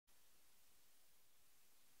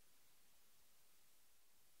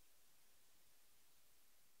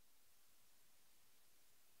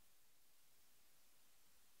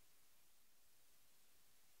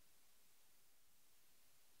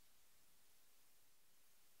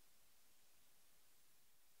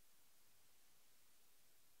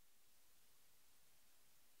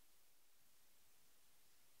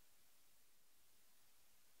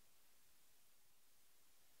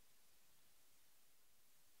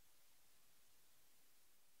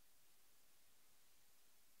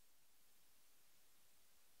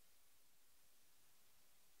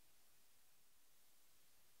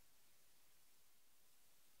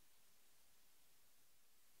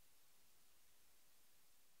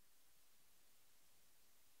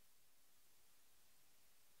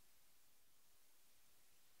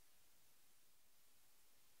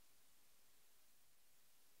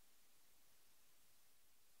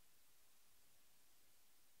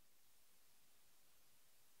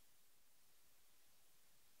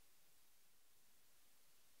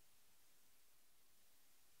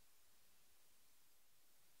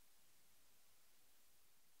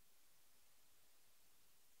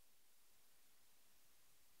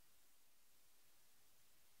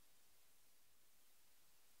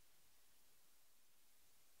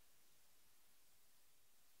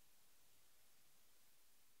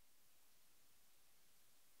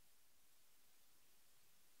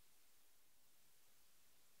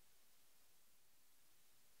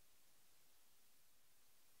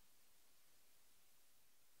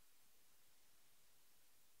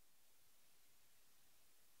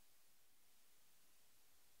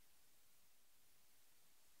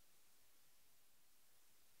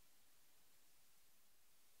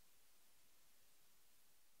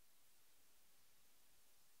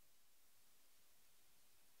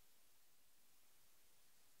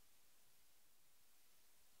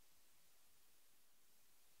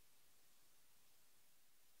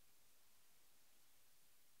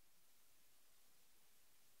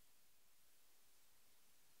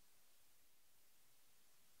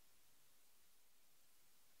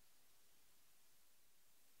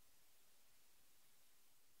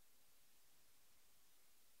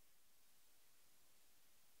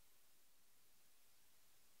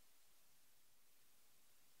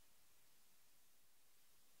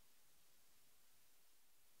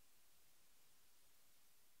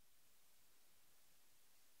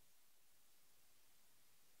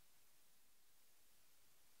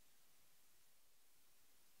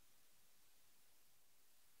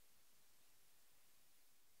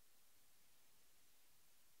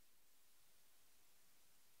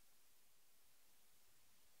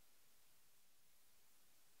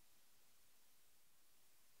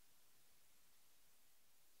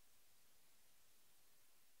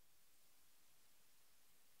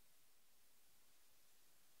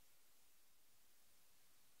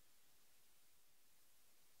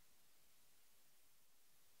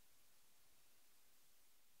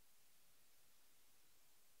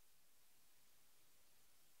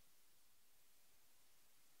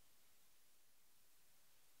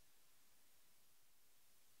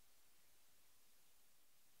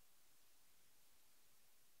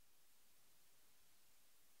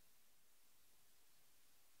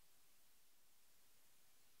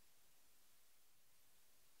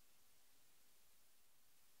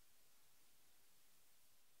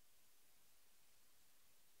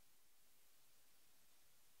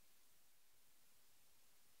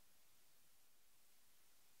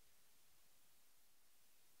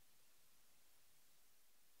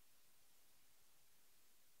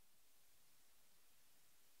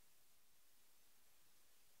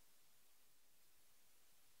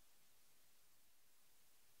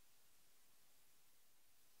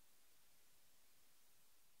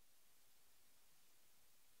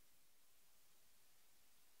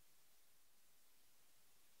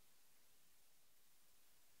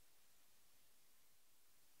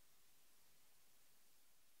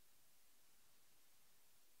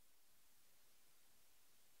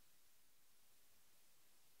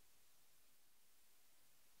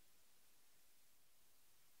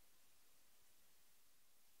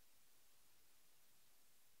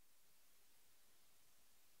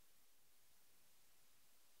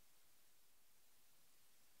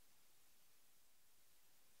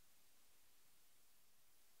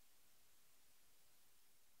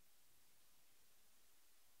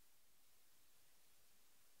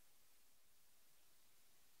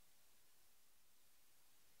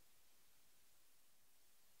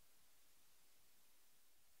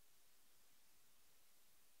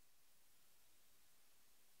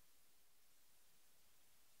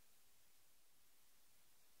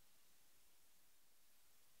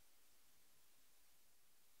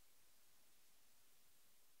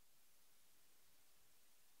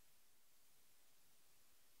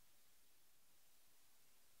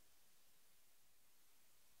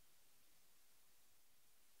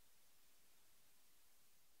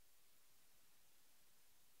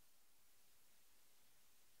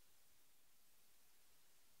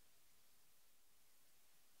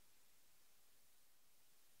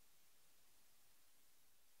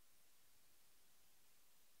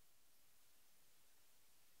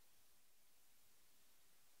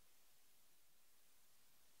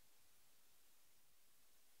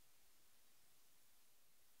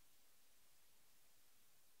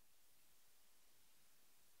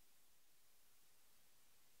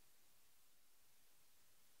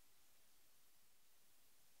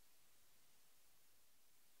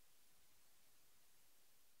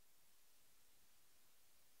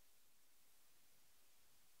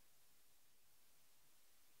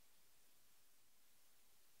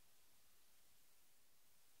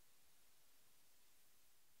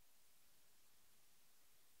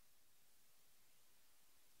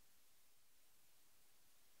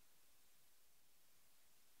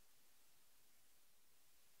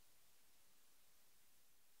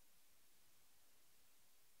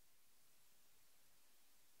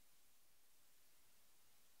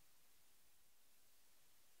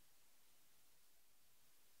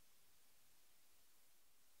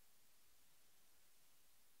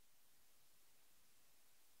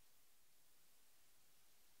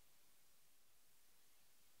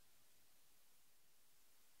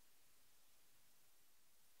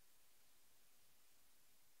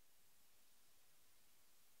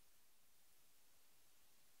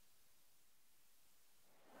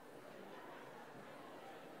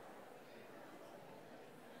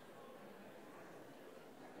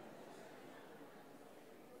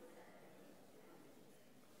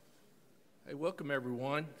welcome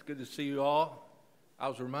everyone. It's good to see you all. I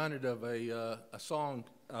was reminded of a song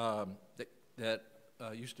that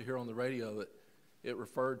used to hear on the radio that it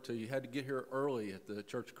referred to. You had to get here early at the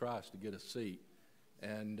Church of Christ to get a seat,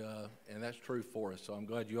 and that's true for us. So I'm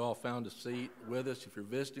glad you all found a seat with us. If you're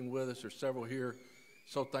visiting with us, there's several here.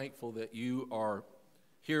 So thankful that you are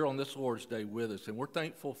here on this Lord's Day with us, and we're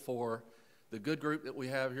thankful for the good group that we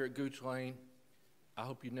have here at Gooch Lane. I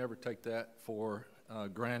hope you never take that for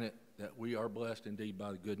granted, that we are blessed indeed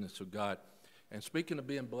by the goodness of God. And speaking of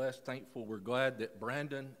being blessed, thankful, we're glad that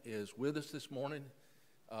Brandon is with us this morning.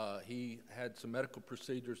 He had some medical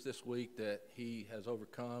procedures this week that he has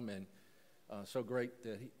overcome, and so great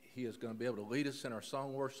that he is going to be able to lead us in our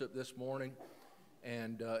song worship this morning,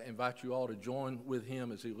 and invite you all to join with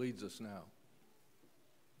him as he leads us now.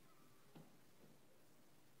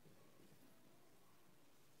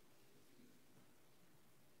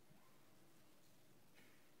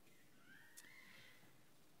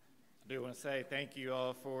 I do want to say thank you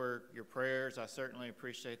all for your prayers. I certainly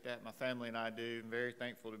appreciate that. My family and I do. I'm very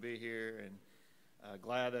thankful to be here, and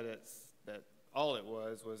glad that all it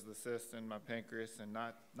was the cyst in my pancreas and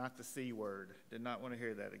not the C word. Did not want to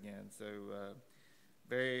hear that again. So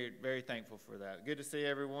very, very thankful for that. Good to see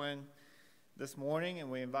everyone this morning,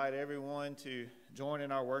 and we invite everyone to join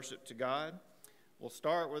in our worship to God. We'll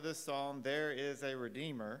start with this song, "There Is a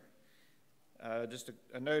Redeemer." Just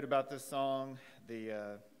a note about this song,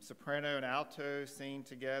 the soprano and alto sing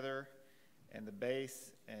together, and the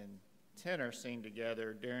bass and tenor sing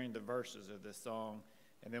together during the verses of this song.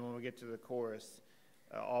 And then when we get to the chorus,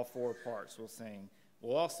 all four parts will sing.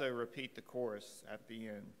 We'll also repeat the chorus at the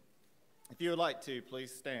end. If you would like to,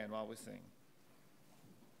 please stand while we sing.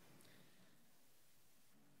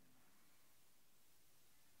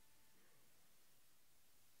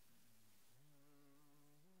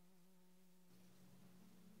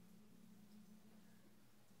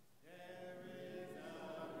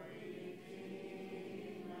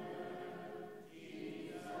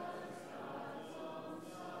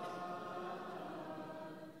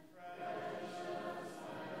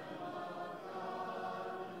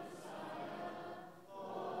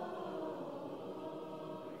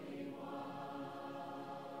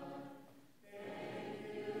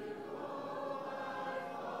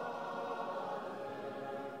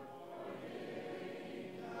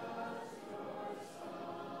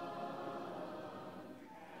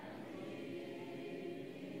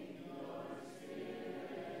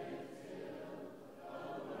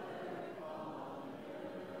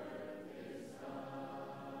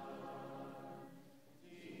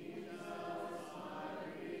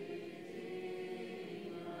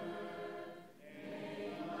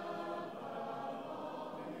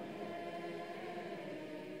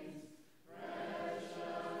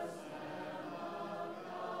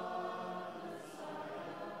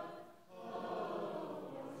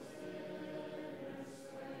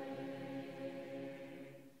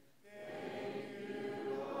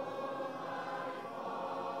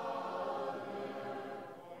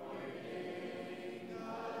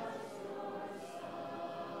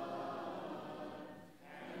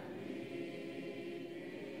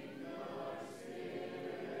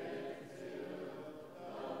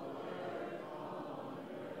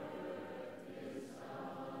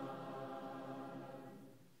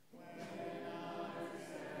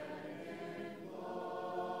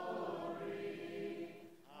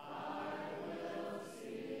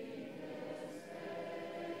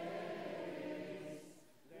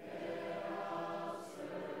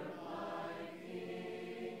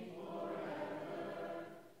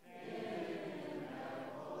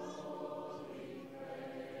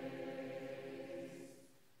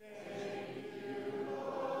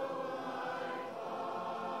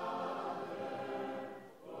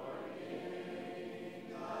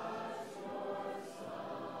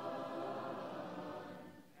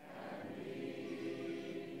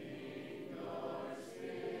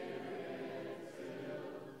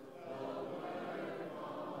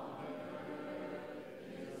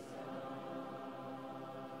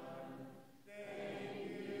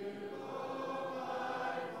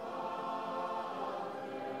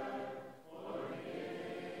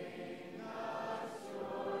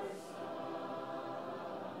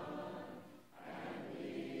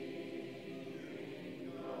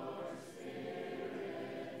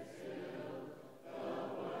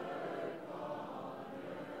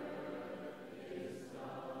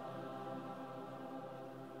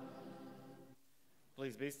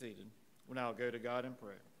 Please be seated. We'll now go to God in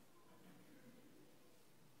prayer.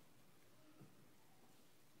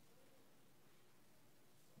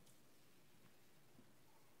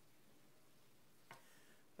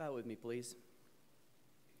 Bow with me, please.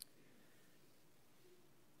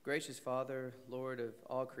 Gracious Father, Lord of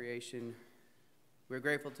all creation, we're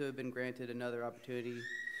grateful to have been granted another opportunity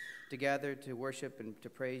to gather to worship and to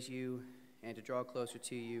praise you and to draw closer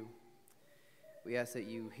to you. We ask that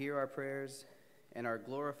you hear our prayers and are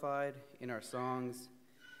glorified in our songs,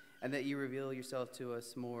 and that you reveal yourself to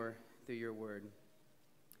us more through your word.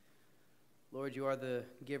 Lord, you are the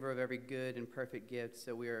giver of every good and perfect gift,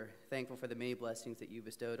 so we are thankful for the many blessings that you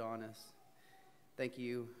bestowed on us. Thank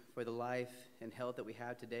you for the life and health that we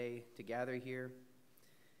have today to gather here.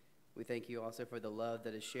 We thank you also for the love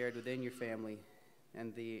that is shared within your family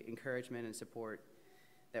and the encouragement and support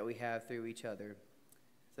that we have through each other,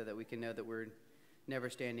 so that we can know that we're never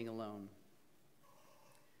standing alone.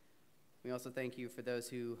 We also thank you for those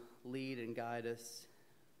who lead and guide us,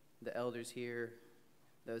 the elders here,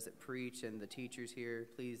 those that preach, and the teachers here.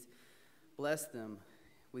 Please bless them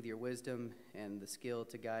with your wisdom and the skill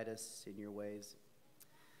to guide us in your ways.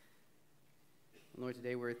 Lord,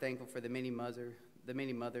 today we're thankful for the many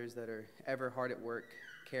mothers that are ever hard at work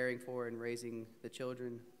caring for and raising the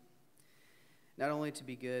children, not only to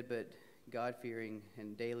be good, but God-fearing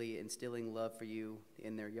and daily instilling love for you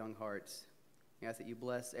in their young hearts. We ask that you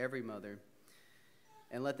bless every mother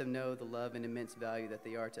and let them know the love and immense value that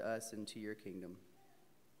they are to us and to your kingdom.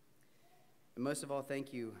 And most of all,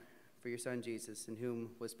 thank you for your Son, Jesus, in whom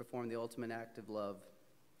was performed the ultimate act of love,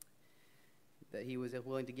 that he was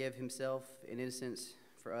willing to give himself in innocence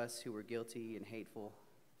for us who were guilty and hateful.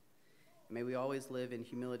 And may we always live in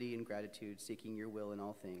humility and gratitude, seeking your will in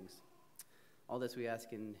all things. All this we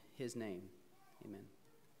ask in his name. Amen.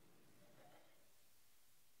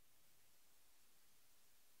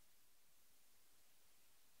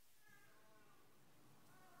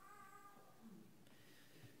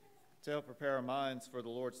 To help prepare our minds for the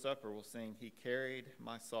Lord's Supper, we'll sing "He Carried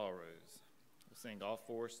My Sorrows." We'll sing all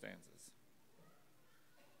 4 stanzas.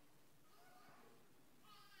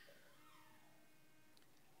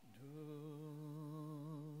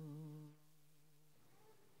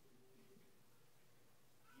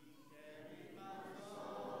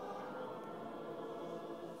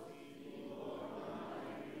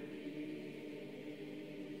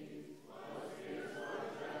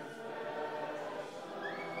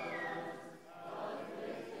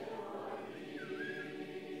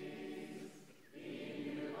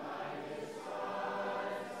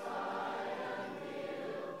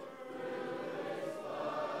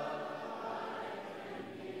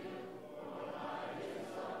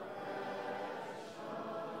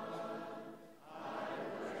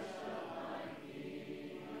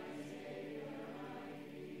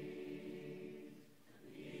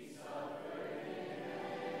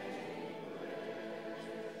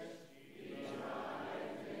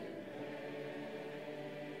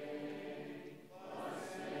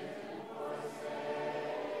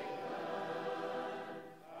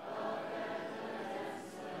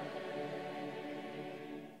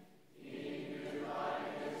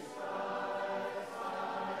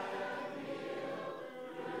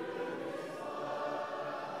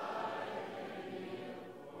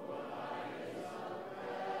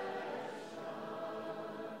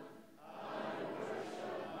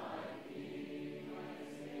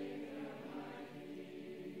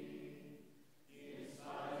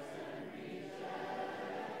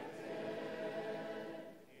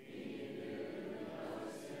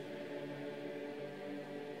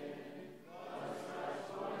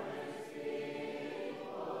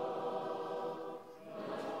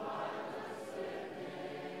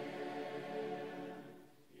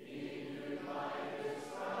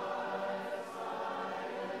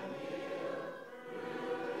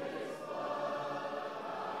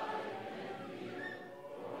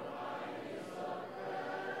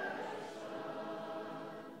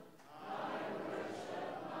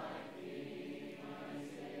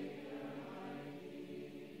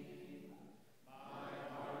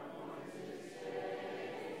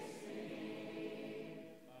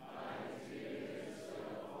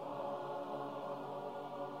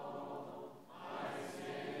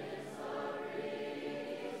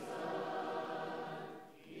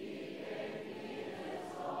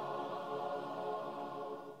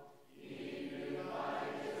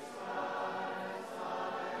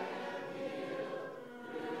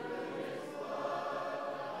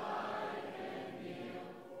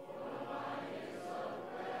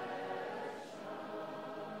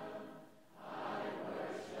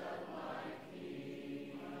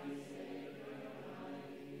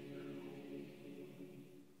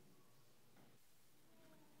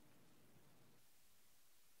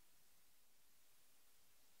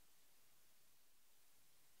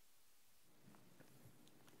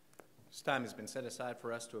 This time has been set aside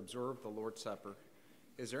for us to observe the Lord's Supper.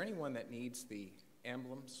 Is there anyone that needs the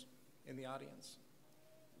emblems in the audience?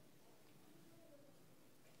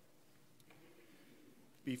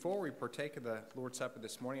 Before we partake of the Lord's Supper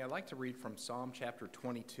this morning, I'd like to read from Psalm chapter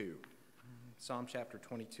 22. Psalm chapter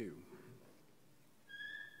 22.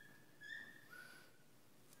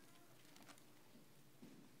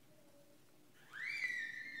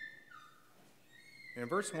 In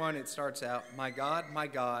verse 1, it starts out, my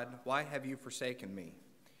God, why have you forsaken me?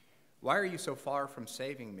 Why are you so far from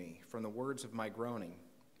saving me from the words of my groaning?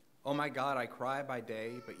 Oh my God, I cry by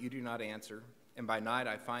day, but you do not answer, and by night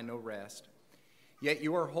I find no rest. Yet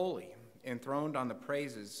you are holy, enthroned on the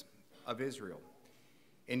praises of Israel.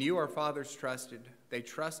 In you our fathers trusted. They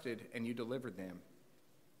trusted, and you delivered them.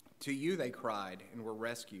 To you they cried, and were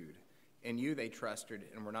rescued. In you they trusted,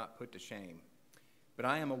 and were not put to shame. But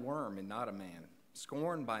I am a worm and not a man,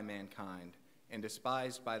 scorned by mankind, and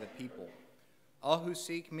despised by the people. All who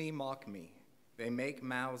seek me mock me. They make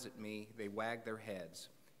mouths at me. They wag their heads.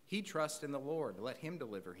 He trusts in the Lord. Let him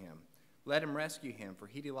deliver him. Let him rescue him, for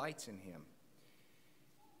he delights in him.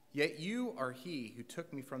 Yet you are he who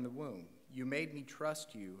took me from the womb. You made me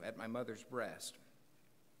trust you at my mother's breast.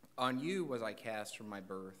 On you was I cast from my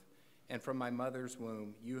birth, and from my mother's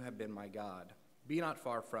womb you have been my God. Be not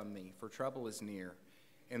far from me, for trouble is near,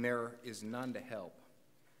 and there is none to help.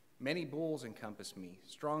 Many bulls encompass me.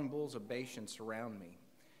 Strong bulls of Bashan surround me.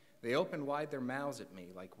 They open wide their mouths at me,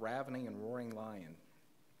 like ravening and roaring lion.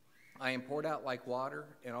 I am poured out like water,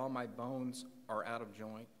 and all my bones are out of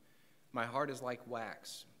joint. My heart is like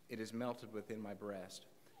wax. It is melted within my breast.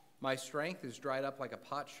 My strength is dried up like a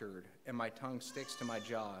potsherd, and my tongue sticks to my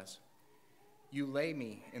jaws. You lay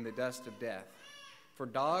me in the dust of death, for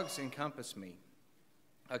dogs encompass me.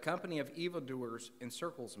 A company of evildoers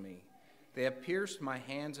encircles me. They have pierced my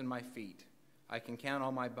hands and my feet. I can count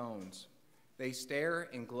all my bones. They stare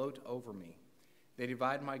and gloat over me. They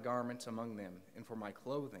divide my garments among them, and for my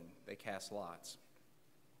clothing they cast lots.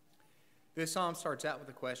 This psalm starts out with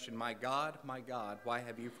the question, my God, why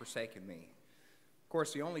have you forsaken me? Of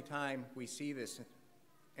course, the only time we see this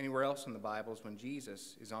anywhere else in the Bible is when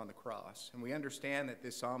Jesus is on the cross. And we understand that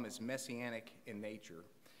this psalm is messianic in nature.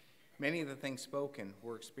 Many of the things spoken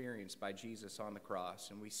were experienced by Jesus on the cross.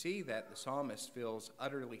 And we see that the psalmist feels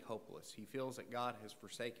utterly hopeless. He feels that God has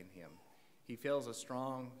forsaken him. He feels a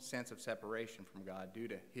strong sense of separation from God due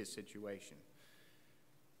to his situation.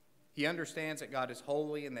 He understands that God is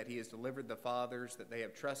holy and that he has delivered the fathers, that they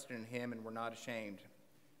have trusted in him and were not ashamed.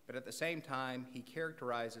 But at the same time, he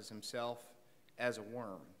characterizes himself as a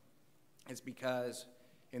worm. It's because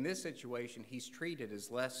in this situation, he's treated as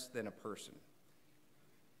less than a person.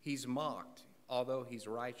 He's mocked, although he's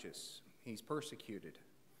righteous. He's persecuted.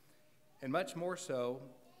 And much more so,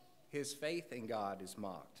 his faith in God is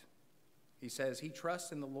mocked. He says he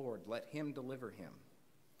trusts in the Lord. Let him deliver him.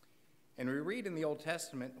 And we read in the Old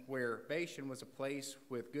Testament where Bashan was a place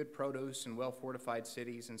with good produce and well-fortified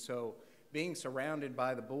cities, and so being surrounded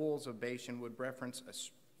by the bulls of Bashan would reference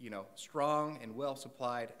strong and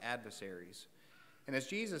well-supplied adversaries. And as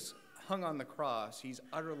Jesus hung on the cross, he's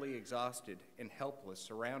utterly exhausted and helpless,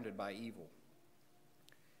 surrounded by evil.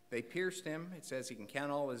 They pierced him. It says he can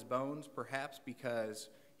count all his bones, perhaps because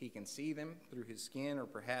he can see them through his skin, or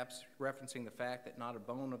perhaps referencing the fact that not a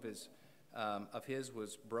bone of his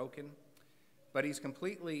was broken. But he's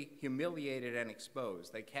completely humiliated and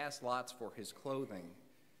exposed. They cast lots for his clothing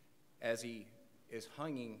as he is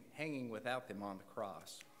hanging without them on the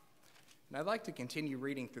cross. And I'd like to continue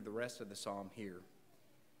reading through the rest of the psalm here.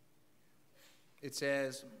 It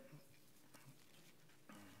says,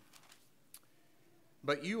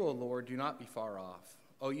 but you, O Lord, do not be far off.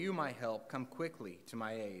 O you, my help, come quickly to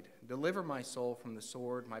my aid. Deliver my soul from the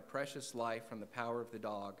sword, my precious life from the power of the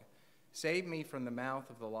dog. Save me from the mouth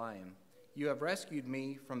of the lion. You have rescued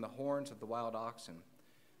me from the horns of the wild oxen.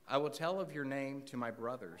 I will tell of your name to my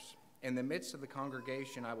brothers. In the midst of the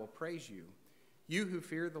congregation I will praise you. You who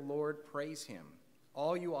fear the Lord, praise him.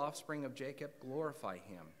 All you offspring of Jacob, glorify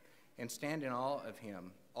him, and stand in awe of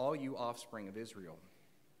him, all you offspring of Israel.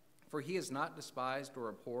 For he has not despised or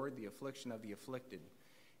abhorred the affliction of the afflicted,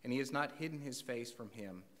 and he has not hidden his face from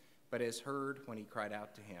him, but has heard when he cried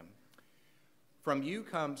out to him. From you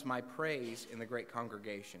comes my praise in the great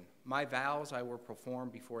congregation. My vows I will perform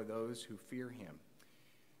before those who fear him.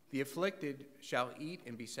 The afflicted shall eat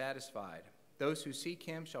and be satisfied. Those who seek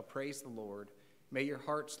him shall praise the Lord. May your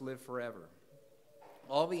hearts live forever.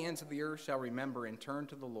 All the ends of the earth shall remember and turn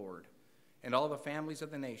to the Lord, and all the families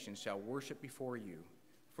of the nations shall worship before you.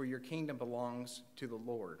 For your kingdom belongs to the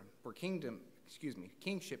Lord.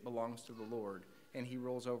 Kingship belongs to the Lord, and he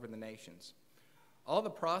rules over the nations. All the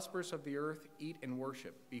prosperous of the earth eat and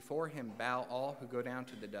worship. Before him bow all who go down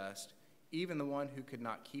to the dust, even the one who could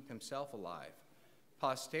not keep himself alive.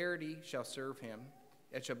 Posterity shall serve him.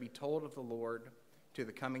 It shall be told of the Lord to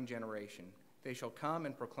the coming generation. They shall come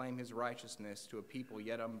and proclaim his righteousness to a people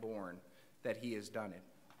yet unborn, that he has done it.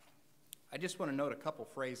 I just want to note a couple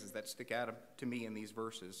phrases that stick out to me in these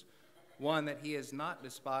verses. One, that he has not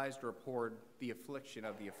despised or abhorred the affliction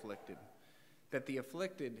of the afflicted, that the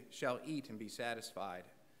afflicted shall eat and be satisfied.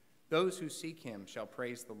 Those who seek him shall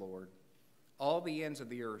praise the Lord. All the ends of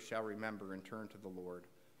the earth shall remember and turn to the Lord.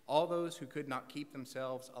 All those who could not keep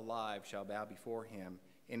themselves alive shall bow before him,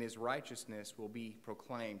 and his righteousness will be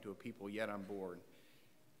proclaimed to a people yet unborn.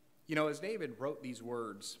 You know, as David wrote these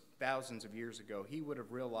words thousands of years ago, he would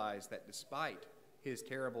have realized that despite his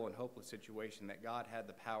terrible and hopeless situation, that God had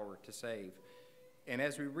the power to save. And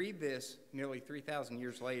as we read this nearly 3,000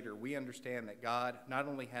 years later, we understand that God not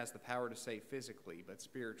only has the power to save physically, but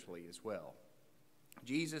spiritually as well.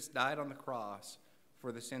 Jesus died on the cross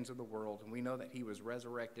for the sins of the world, and we know that he was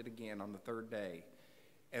resurrected again on the third day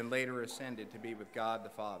and later ascended to be with God the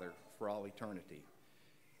Father for all eternity.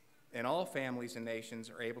 And all families and nations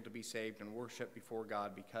are able to be saved and worship before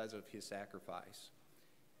God because of his sacrifice.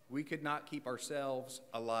 We could not keep ourselves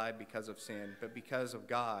alive because of sin, but because of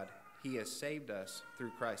God, he has saved us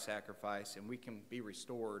through Christ's sacrifice, and we can be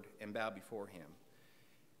restored and bow before him.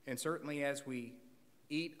 And certainly as we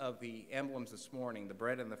eat of the emblems this morning, the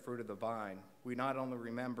bread and the fruit of the vine, we not only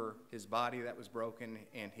remember his body that was broken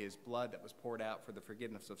and his blood that was poured out for the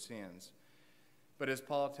forgiveness of sins, but as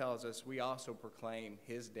Paul tells us, we also proclaim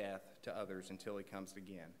his death to others until he comes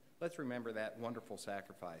again. Let's remember that wonderful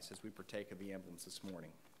sacrifice as we partake of the emblems this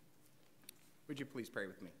morning. Would you please pray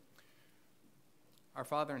with me? Our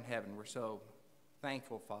Father in heaven, we're so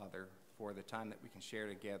thankful, Father, for the time that we can share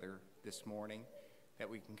together this morning, that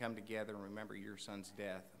we can come together and remember your Son's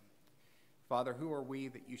death. Father, who are we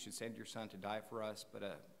that you should send your Son to die for us, but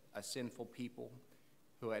a sinful people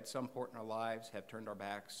who at some point in our lives have turned our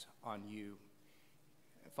backs on you.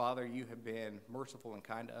 Father, you have been merciful and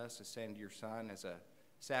kind to us to send your Son as a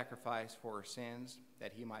sacrifice for our sins,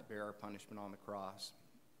 that he might bear our punishment on the cross.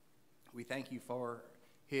 We thank you for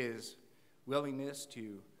his willingness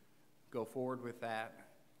to go forward with that,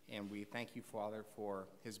 and we thank you, Father, for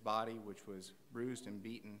his body, which was bruised and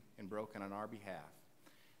beaten and broken on our behalf,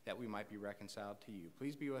 that we might be reconciled to you.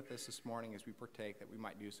 Please be with us this morning as we partake, that we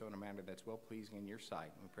might do so in a manner that's well-pleasing in your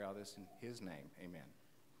sight. And we pray all this in his name. Amen.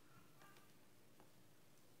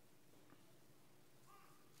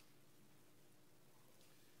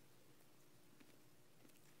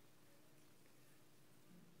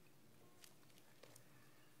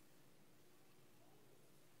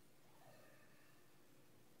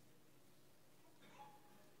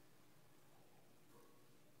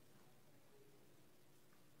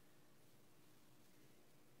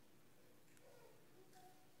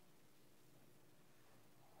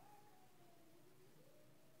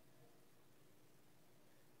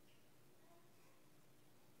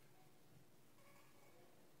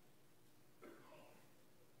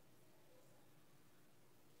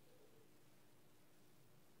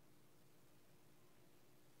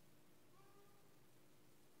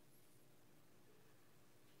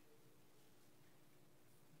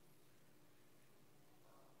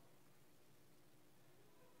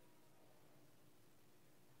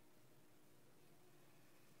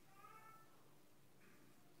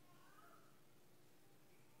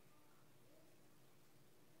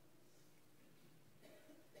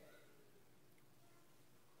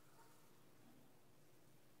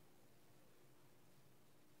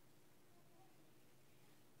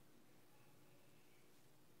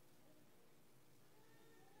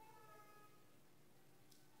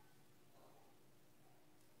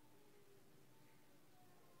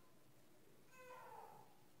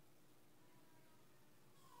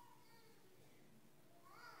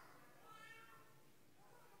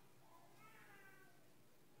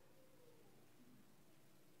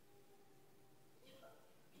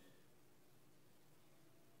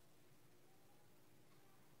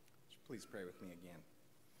 Please pray with me again.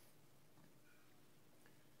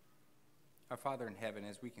 Our Father in heaven,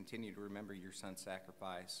 as we continue to remember your Son's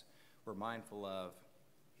sacrifice, we're mindful of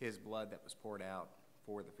his blood that was poured out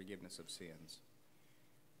for the forgiveness of sins.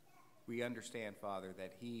 We understand, Father,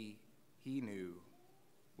 that he knew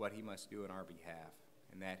what he must do in our behalf,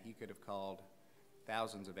 and that he could have called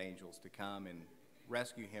thousands of angels to come and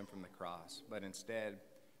rescue him from the cross. But instead,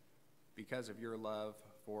 because of your love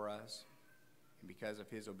for us, and because of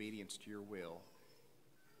his obedience to your will,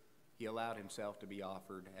 he allowed himself to be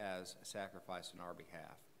offered as a sacrifice on our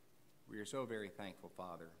behalf. We are so very thankful,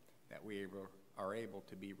 Father, that we are able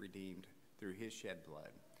to be redeemed through his shed blood.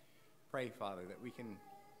 Pray, Father, that we can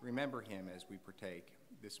remember him as we partake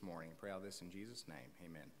this morning. Pray all this in Jesus' name.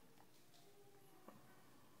 Amen.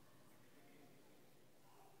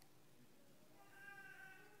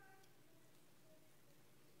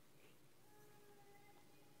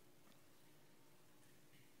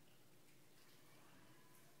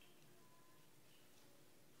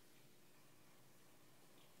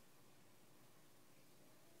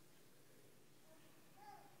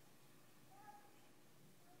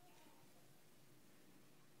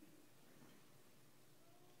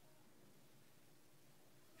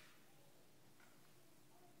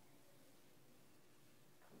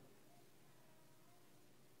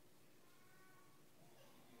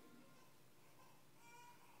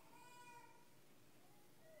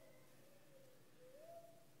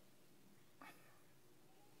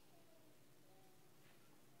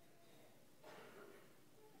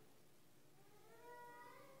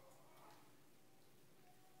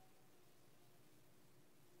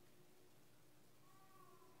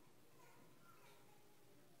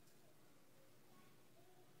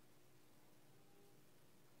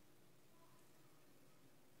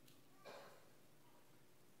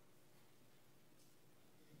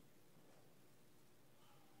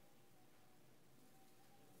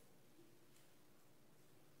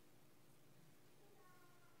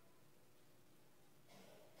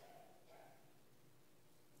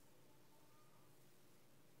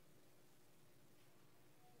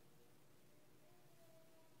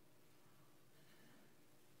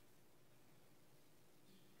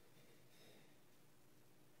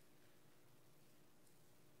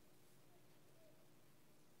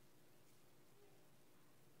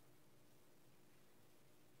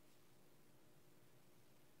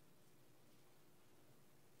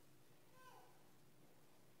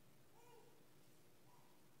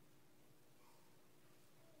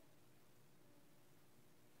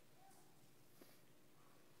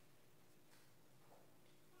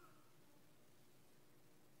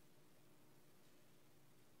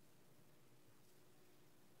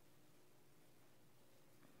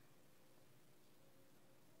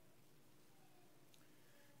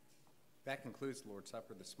 That concludes the Lord's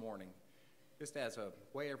Supper this morning. Just as a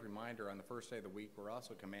way of reminder, on the first day of the week, we're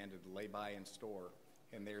also commanded to lay by in store,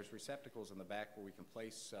 and there's receptacles in the back where we can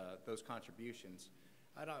place those contributions.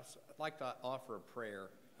 I'd like to offer a prayer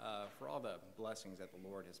for all the blessings that the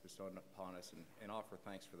Lord has bestowed upon us and offer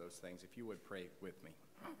thanks for those things. If you would pray with me.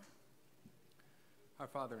 Our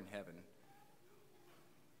Father in heaven,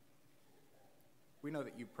 we know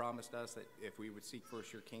that you promised us that if we would seek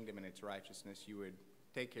first your kingdom and its righteousness, you would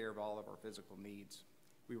take care of all of our physical needs.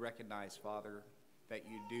 We recognize, Father, that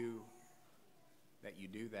you do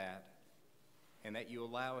that, and that you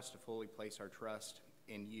allow us to fully place our trust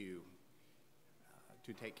in you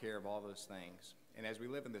to take care of all those things. And as we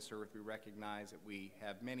live in this earth, we recognize that we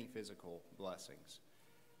have many physical blessings,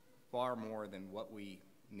 far more than what we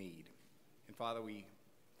need. And Father, we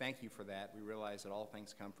thank you for that. We realize that all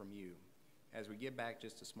things come from you. As we give back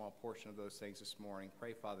just a small portion of those things this morning,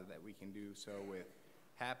 pray, Father, that we can do so with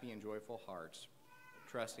happy and joyful hearts,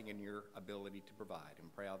 trusting in your ability to provide.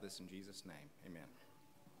 And pray all this in Jesus' name. Amen.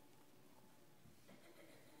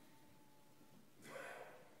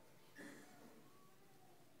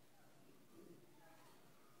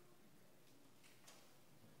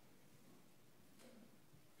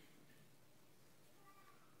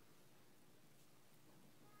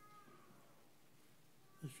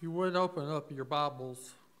 If you would open up your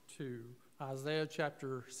Bibles to Isaiah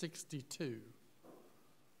chapter 62.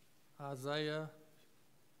 Isaiah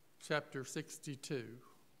chapter 62.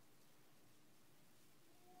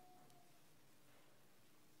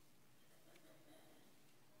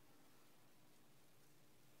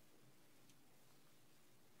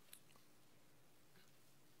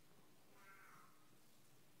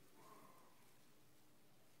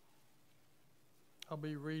 I'll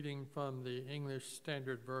be reading from the English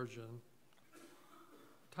Standard Version.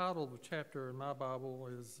 The title of the chapter in my Bible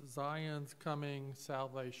is Zion's Coming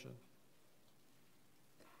Salvation.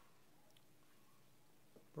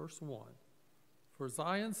 Verse 1. For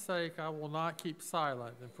Zion's sake I will not keep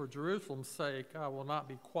silent, and for Jerusalem's sake I will not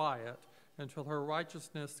be quiet, until her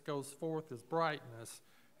righteousness goes forth as brightness,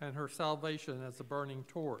 and her salvation as a burning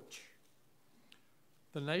torch.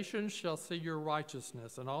 The nations shall see your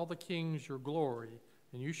righteousness, and all the kings your glory,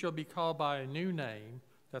 and you shall be called by a new name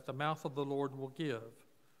that the mouth of the Lord will give.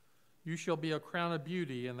 You shall be a crown of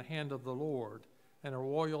beauty in the hand of the Lord, and a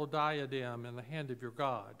royal diadem in the hand of your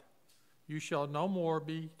God. You shall no more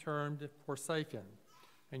be termed forsaken,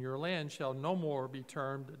 and your land shall no more be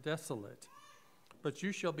termed desolate. but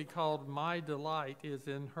you shall be called, my delight is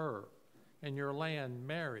in her, and your land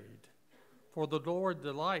married. For the Lord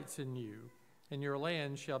delights in you, and your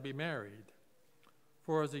land shall be married.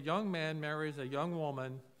 For as a young man marries a young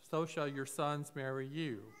woman, so shall your sons marry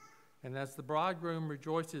you. And as the bridegroom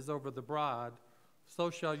rejoices over the bride, so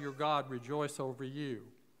shall your God rejoice over you.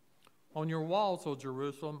 On your walls, O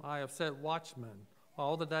Jerusalem, I have set watchmen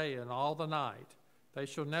all the day and all the night. They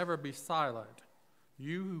shall never be silent.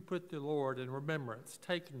 You who put the Lord in remembrance,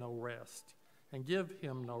 take no rest, and give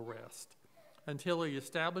him no rest, until he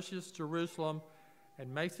establishes Jerusalem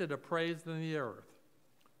and makes it a praise in the earth.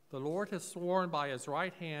 The Lord has sworn by his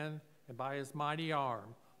right hand and by his mighty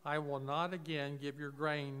arm, I will not again give your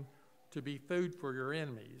grain to be food for your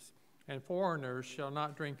enemies, and foreigners shall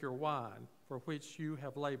not drink your wine, for which you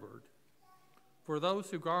have labored. For those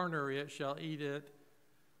who garner it shall eat it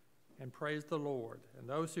and praise the Lord, and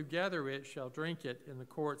those who gather it shall drink it in the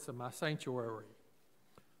courts of my sanctuary.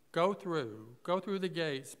 Go through the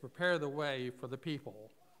gates, prepare the way for the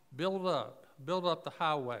people. Build up the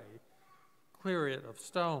highway, clear it of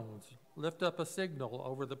stones, lift up a signal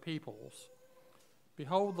over the peoples.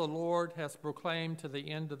 Behold, the Lord has proclaimed to the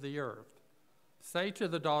end of the earth. Say to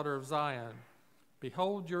the daughter of Zion,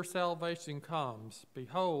 behold, your salvation comes.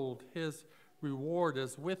 Behold, his reward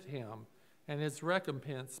is with him, and his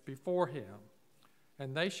recompense before him.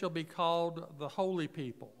 And they shall be called the holy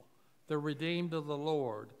people, the redeemed of the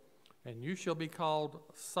Lord. And you shall be called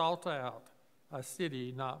sought out, a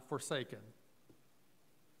city not forsaken.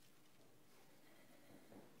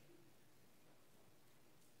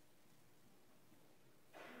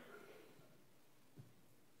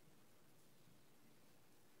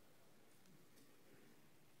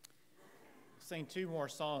 Sing two more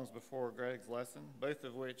songs before Greg's lesson, both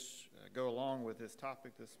of which go along with his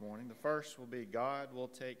topic this morning. The first will be God Will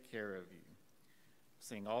Take Care of You.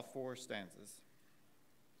 Sing all four stanzas.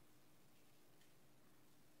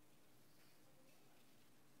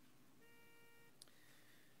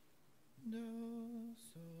 No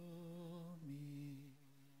so me.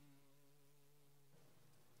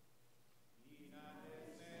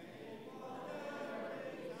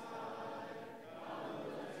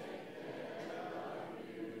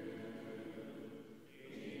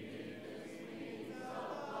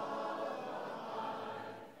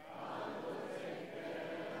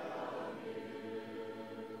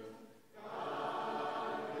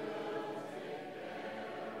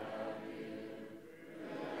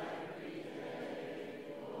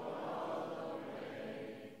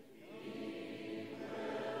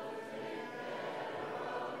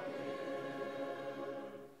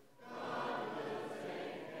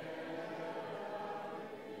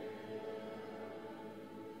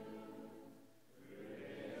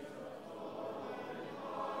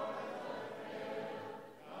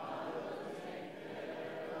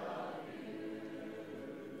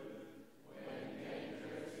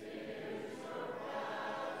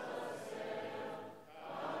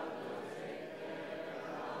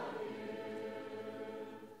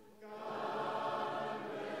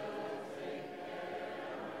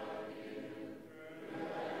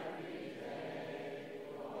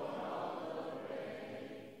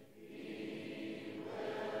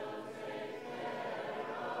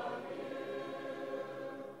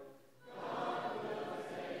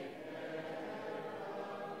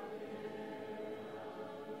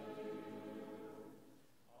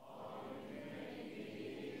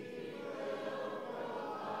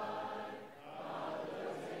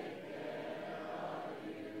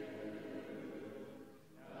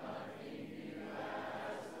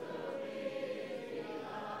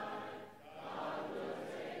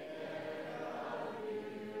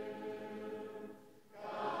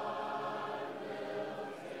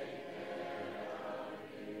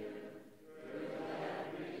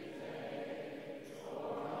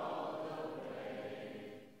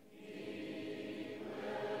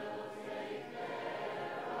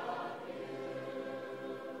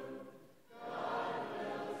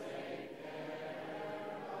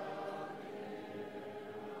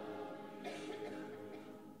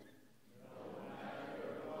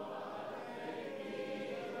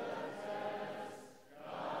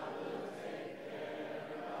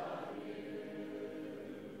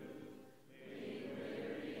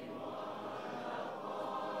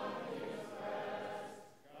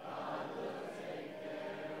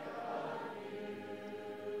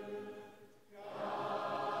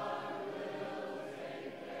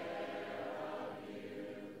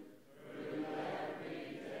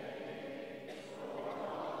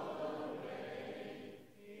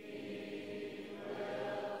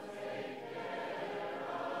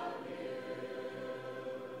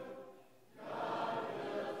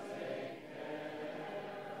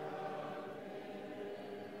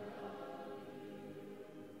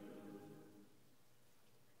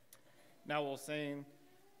 Now we'll sing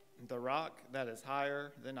The Rock That Is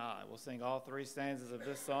Higher Than I. We'll sing all three stanzas of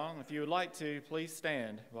this song. If you would like to, please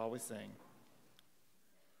stand while we sing.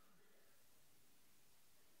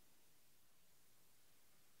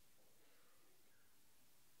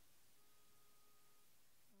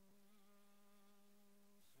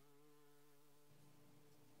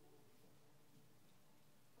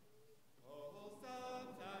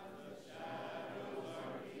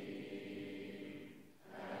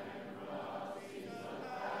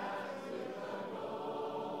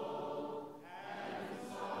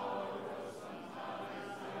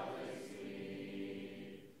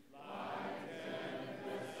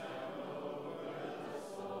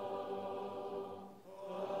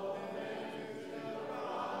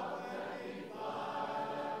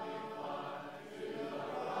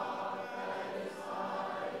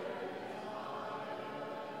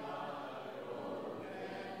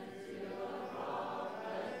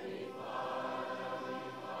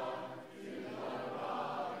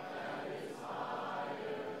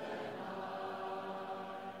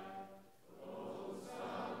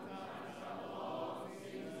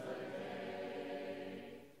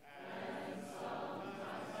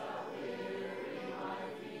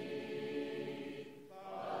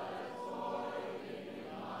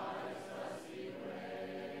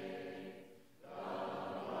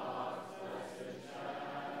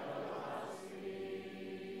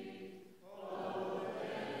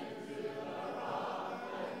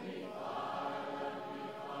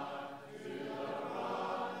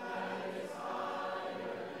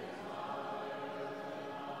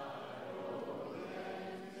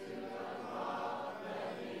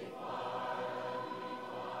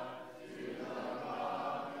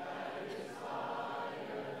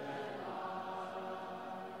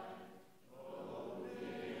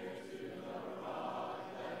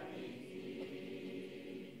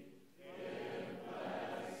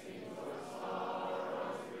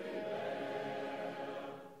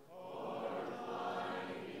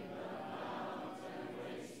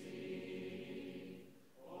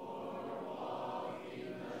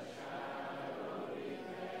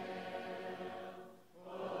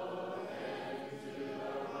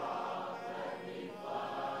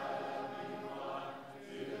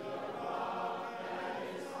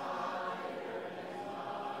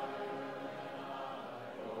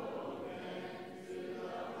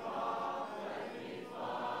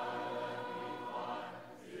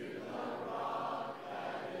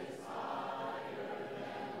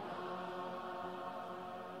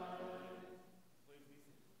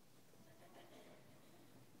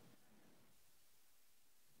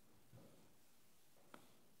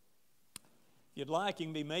 If you'd like, you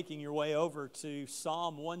can be making your way over to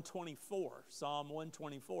Psalm 124. Psalm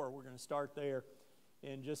 124. We're going to start there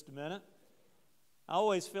in just a minute. I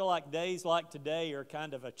always feel like days like today are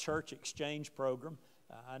kind of a church exchange program.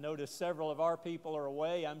 I notice several of our people are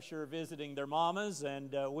away, I'm sure, visiting their mamas,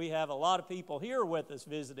 and we have a lot of people here with us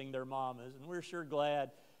visiting their mamas, and we're sure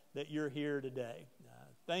glad that you're here today.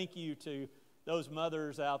 Thank you to those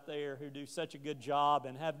mothers out there who do such a good job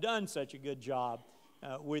and have done such a good job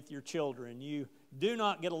with your children. You do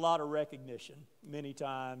not get a lot of recognition many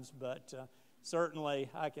times, but certainly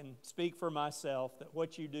I can speak for myself that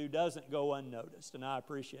what you do doesn't go unnoticed, and I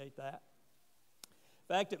appreciate that.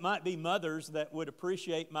 In fact, it might be mothers that would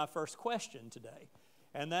appreciate my first question today,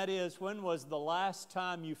 and that is, when was the last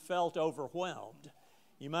time you felt overwhelmed?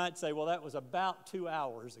 You might say, well, that was about 2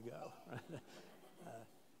 hours ago.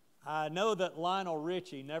 I know that Lionel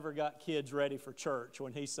Richie never got kids ready for church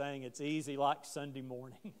when he sang It's Easy Like Sunday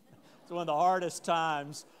Morning. It's one of the hardest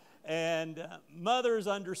times. And mothers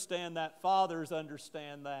understand that. Fathers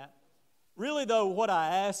understand that. Really, though, what I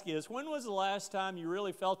ask is, when was the last time you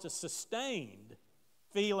really felt a sustained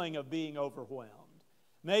feeling of being overwhelmed?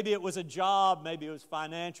 Maybe it was a job. Maybe it was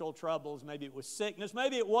financial troubles. Maybe it was sickness.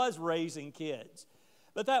 Maybe it was raising kids.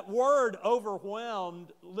 But that word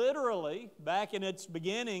overwhelmed, literally, back in its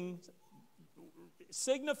beginning,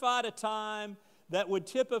 signified a time that would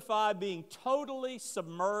typify being totally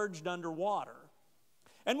submerged underwater.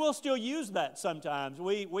 And we'll still use that sometimes.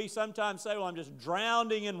 We sometimes say, well, I'm just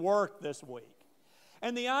drowning in work this week.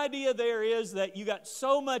 And the idea there is that you got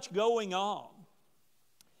so much going on.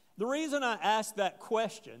 The reason I ask that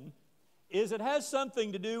question is it has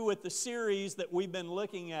something to do with the series that we've been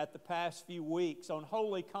looking at the past few weeks on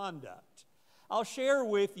holy conduct. I'll share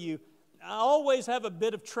with you, I always have a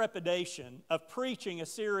bit of trepidation of preaching a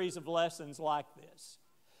series of lessons like this,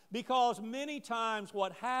 because many times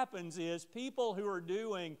what happens is people who are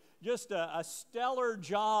doing just a stellar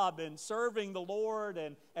job in serving the Lord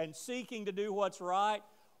and seeking to do what's right,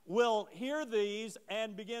 will hear these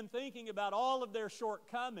and begin thinking about all of their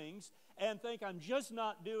shortcomings and think, I'm just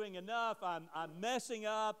not doing enough, I'm messing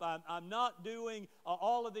up, I'm not doing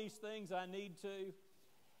all of these things I need to.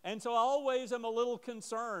 And so I always am a little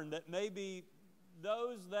concerned that maybe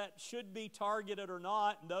those that should be targeted are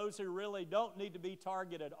not, and those who really don't need to be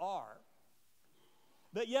targeted are.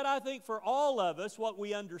 But yet I think for all of us, what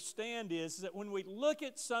we understand is that when we look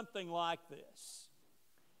at something like this,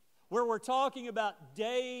 where we're talking about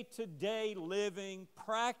day-to-day living,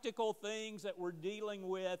 practical things that we're dealing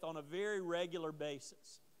with on a very regular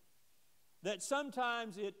basis, that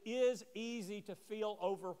sometimes it is easy to feel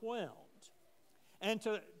overwhelmed and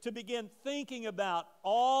to begin thinking about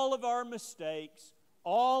all of our mistakes,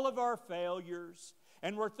 all of our failures,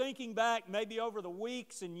 and we're thinking back maybe over the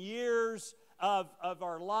weeks and years of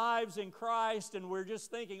our lives in Christ, and we're just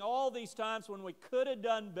thinking all these times when we could have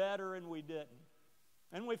done better and we didn't.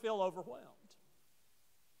 And we feel overwhelmed.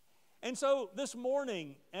 And so this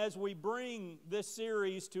morning, as we bring this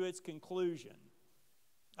series to its conclusion,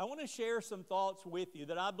 I want to share some thoughts with you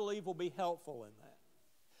that I believe will be helpful in that.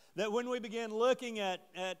 That when we begin looking at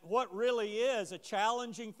what really is a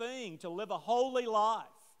challenging thing, to live a holy life,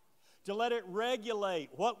 to let it regulate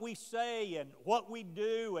what we say and what we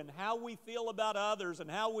do and how we feel about others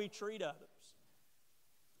and how we treat others,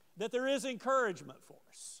 that there is encouragement for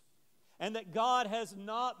us. And that God has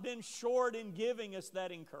not been short in giving us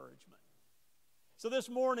that encouragement. So this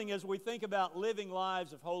morning, as we think about living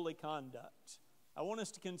lives of holy conduct, I want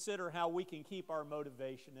us to consider how we can keep our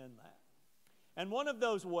motivation in that. And one of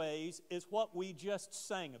those ways is what we just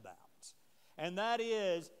sang about. And that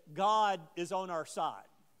is, God is on our side.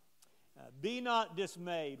 Be not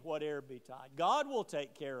dismayed, whate'er betide. God will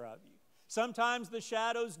take care of you. Sometimes the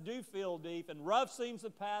shadows do feel deep and rough seems the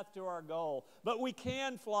path to our goal. But we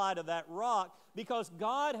can fly to that rock because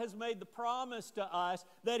God has made the promise to us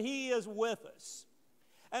that He is with us.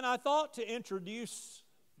 And I thought to introduce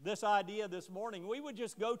this idea this morning, we would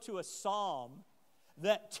just go to a psalm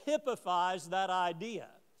that typifies that idea.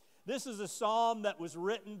 This is a psalm that was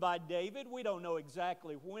written by David. We don't know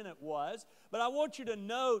exactly when it was, but I want you to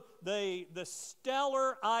note the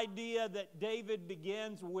stellar idea that David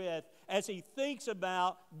begins with as he thinks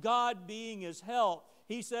about God being his help.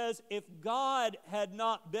 He says, if God had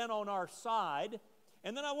not been on our side,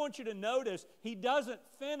 and then I want you to notice he doesn't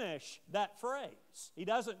finish that phrase. He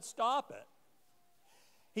doesn't stop it.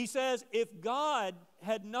 He says, if God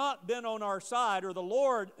had not been on our side, or the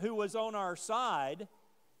Lord who was on our side,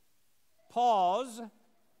 pause,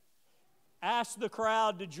 ask the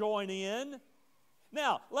crowd to join in.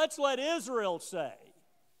 Now, let's let Israel say,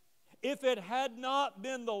 if it had not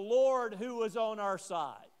been the Lord who was on our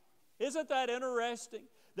side. Isn't that interesting?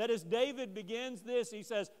 That as David begins this, he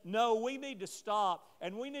says, no, we need to stop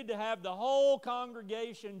and we need to have the whole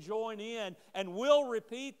congregation join in, and we'll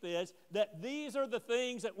repeat this, that these are the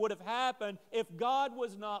things that would have happened if God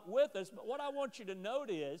was not with us. But what I want you to note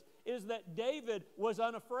is that David was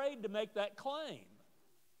unafraid to make that claim.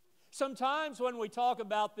 Sometimes when we talk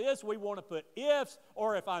about this, we want to put ifs,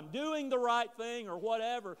 or if I'm doing the right thing, or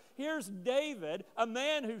whatever. Here's David, a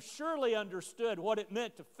man who surely understood what it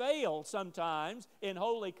meant to fail sometimes in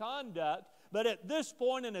holy conduct, but at this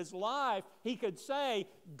point in his life, he could say,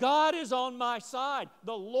 God is on my side.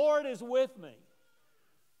 The Lord is with me.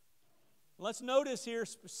 Let's notice here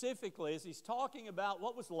specifically, as he's talking about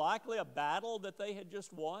what was likely a battle that they had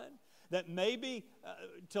just won, that maybe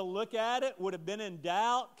to look at it would have been in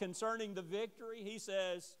doubt concerning the victory. He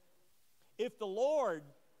says, if the Lord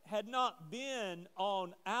had not been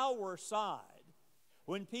on our side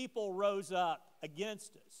when people rose up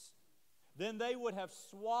against us, then they would have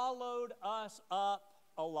swallowed us up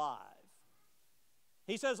alive.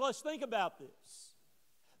 He says, let's think about this,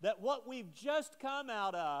 that what we've just come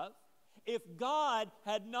out of, if God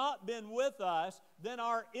had not been with us, then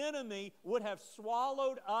our enemy would have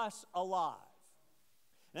swallowed us alive.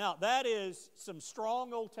 Now, that is some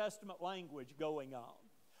strong Old Testament language going on.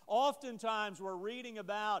 Oftentimes, we're reading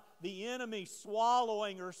about the enemy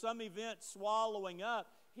swallowing or some event swallowing up.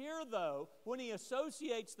 Here, though, when he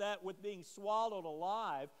associates that with being swallowed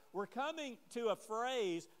alive, we're coming to a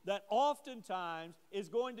phrase that oftentimes is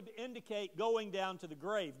going to indicate going down to the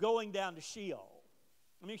grave, going down to Sheol.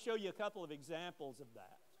 Let me show you a couple of examples of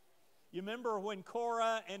that. You remember when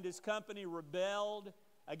Korah and his company rebelled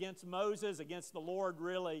against Moses, against the Lord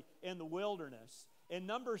really, in the wilderness? In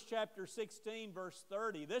Numbers chapter 16, verse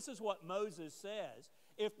 30, this is what Moses says.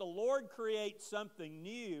 If the Lord creates something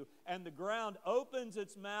new and the ground opens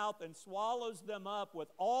its mouth and swallows them up with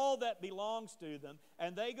all that belongs to them,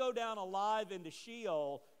 and they go down alive into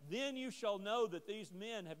Sheol, then you shall know that these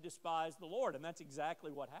men have despised the Lord. And that's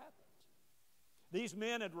exactly what happened. These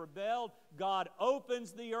men had rebelled. God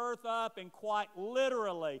opens the earth up, and quite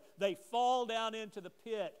literally, they fall down into the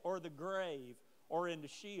pit or the grave or into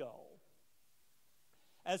Sheol.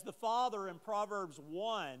 As the father in Proverbs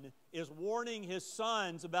 1 is warning his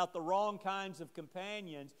sons about the wrong kinds of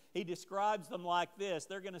companions, he describes them like this.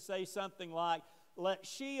 They're going to say something like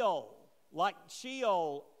Sheol,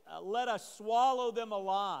 let us swallow them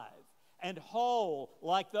alive, and whole,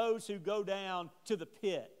 like those who go down to the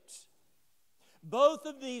pit. Both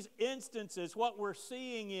of these instances, what we're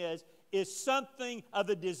seeing is something of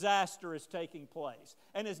a disaster is taking place.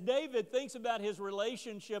 And as David thinks about his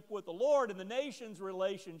relationship with the Lord and the nation's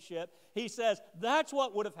relationship, he says, that's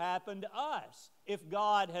what would have happened to us if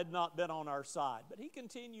God had not been on our side. But he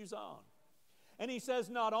continues on. And he says,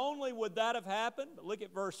 not only would that have happened, but look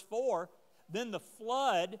at verse 4, then the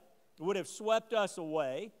flood would have swept us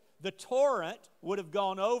away. The torrent would have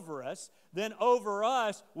gone over us. Then over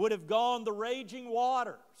us would have gone the raging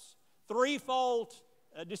waters. Threefold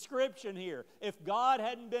description here. If God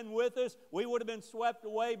hadn't been with us, we would have been swept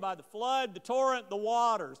away by the flood, the torrent, the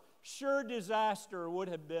waters. Sure, disaster would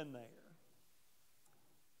have been there.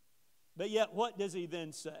 But yet, what does he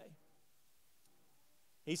then say?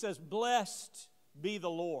 He says, blessed be the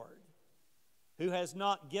Lord, who has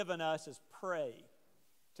not given us as prey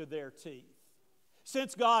to their teeth.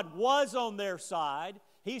 Since God was on their side,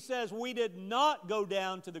 he says we did not go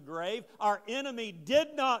down to the grave. Our enemy did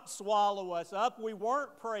not swallow us up. We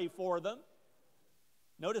weren't prey for them.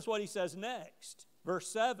 Notice what he says next. Verse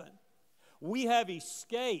 7. We have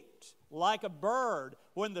escaped like a bird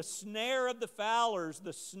when the snare of the fowlers,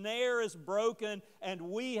 the snare is broken, and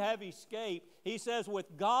we have escaped. He says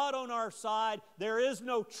with God on our side, there is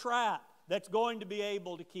no trap that's going to be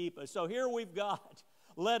able to keep us. So here we've got,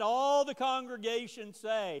 let all the congregation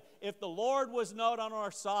say, if the Lord was not on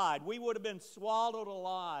our side, we would have been swallowed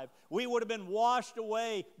alive. We would have been washed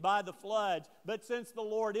away by the floods. But since the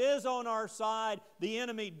Lord is on our side, the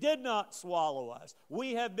enemy did not swallow us.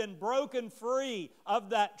 We have been broken free of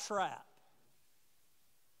that trap.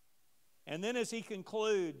 And then as he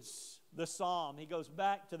concludes the psalm, he goes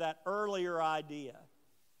back to that earlier idea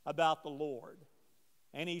about the Lord.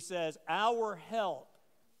 And he says, our help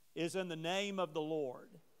is in the name of the Lord,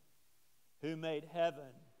 who made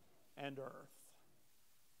heaven and earth.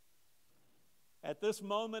 At this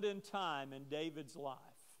moment in time in David's life,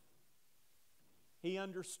 he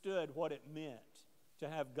understood what it meant to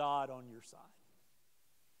have God on your side.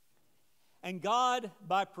 And God,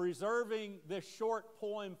 by preserving this short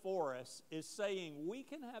poem for us, is saying we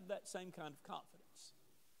can have that same kind of confidence.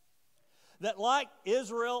 That like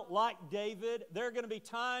Israel, like David, there are going to be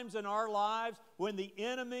times in our lives when the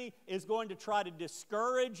enemy is going to try to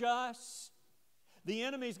discourage us. The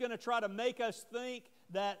enemy is going to try to make us think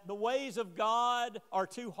that the ways of God are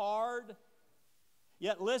too hard.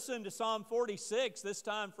 Yet listen to Psalm 46, this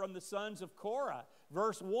time from the sons of Korah.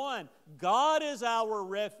 Verse 1, God is our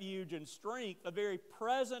refuge and strength, a very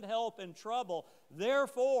present help in trouble.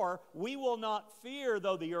 Therefore, we will not fear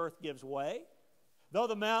though the earth gives way, though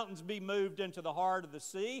the mountains be moved into the heart of the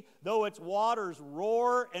sea, though its waters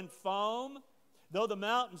roar and foam, though the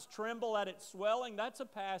mountains tremble at its swelling. That's a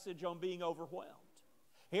passage on being overwhelmed.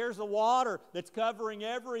 Here's the water that's covering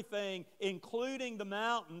everything, including the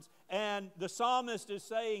mountains, and the psalmist is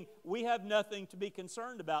saying we have nothing to be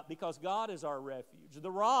concerned about because God is our refuge. The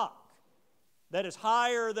rock that is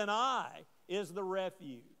higher than I is the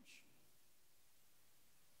refuge.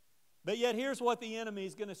 But yet here's what the enemy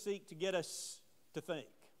is going to seek to get us to think.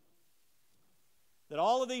 That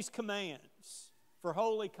all of these commands for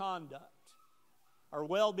holy conduct are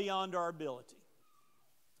well beyond our ability.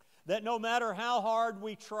 That no matter how hard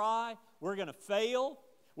we try, we're going to fail.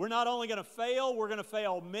 We're not only going to fail, we're going to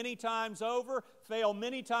fail many times over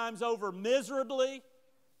miserably.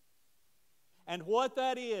 And what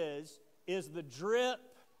that is the drip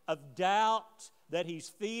of doubt that he's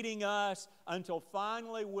feeding us until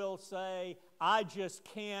finally we'll say, I just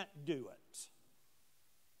can't do it.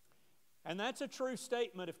 And that's a true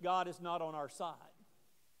statement if God is not on our side.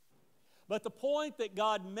 But the point that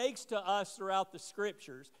God makes to us throughout the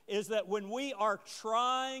Scriptures is that when we are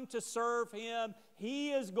trying to serve Him,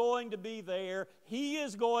 He is going to be there, He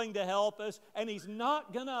is going to help us, and He's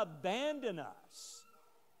not going to abandon us.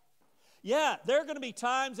 Yeah, there are going to be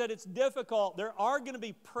times that it's difficult. There are going to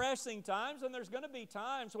be pressing times, and there's going to be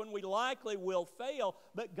times when we likely will fail.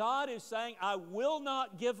 But God is saying, I will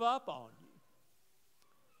not give up on you.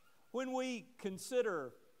 When we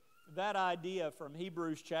consider that idea from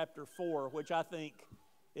Hebrews chapter 4, which I think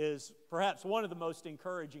is perhaps one of the most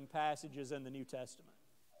encouraging passages in the New Testament.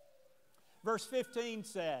 Verse 15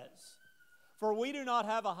 says, "For we do not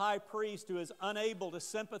have a high priest who is unable to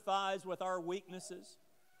sympathize with our weaknesses,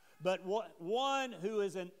 but one who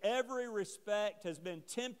is in every respect has been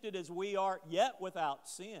tempted as we are, yet without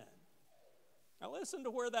sin." Now listen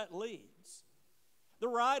to where that leads. The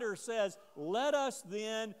writer says, "Let us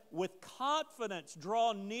then with confidence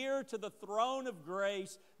draw near to the throne of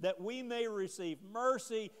grace that we may receive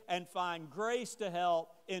mercy and find grace to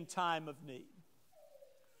help in time of need."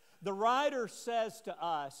 The writer says to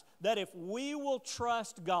us that if we will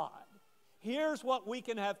trust God, here's what we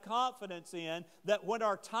can have confidence in, that when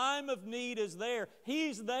our time of need is there,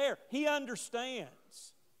 He's there. He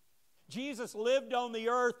understands. Jesus lived on the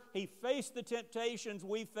earth. He faced the temptations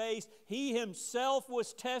we face. He Himself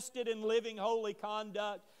was tested in living holy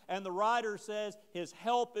conduct. And the writer says His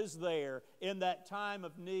help is there in that time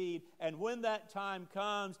of need. And when that time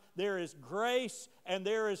comes, there is grace and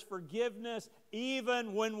there is forgiveness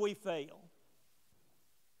even when we fail.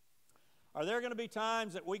 Are there going to be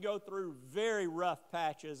times that we go through very rough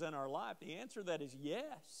patches in our life? The answer to that is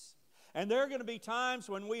yes. And there are going to be times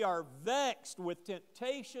when we are vexed with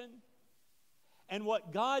temptation. And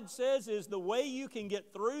what God says is the way you can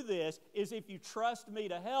get through this is if you trust me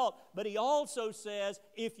to help. But He also says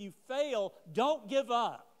if you fail, don't give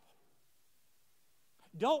up.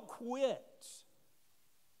 Don't quit.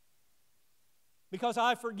 Because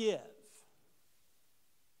I forgive.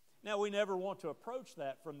 Now, we never want to approach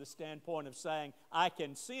that from the standpoint of saying, I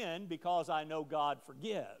can sin because I know God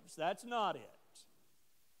forgives. That's not it.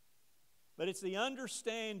 But it's the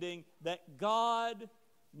understanding that God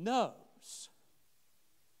knows.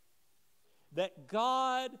 That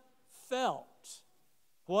God felt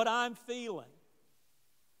what I'm feeling.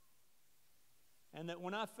 And that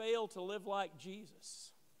when I fail to live like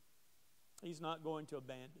Jesus, He's not going to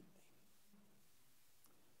abandon me.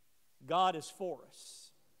 God is for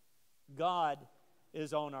us. God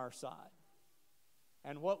is on our side.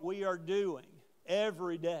 And what we are doing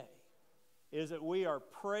every day is that we are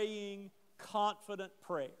praying confident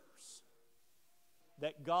prayers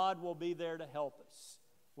that God will be there to help us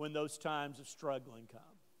when those times of struggling come.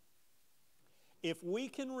 If we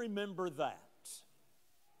can remember that,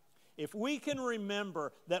 if we can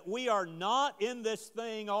remember that we are not in this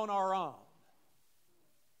thing on our own,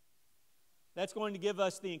 that's going to give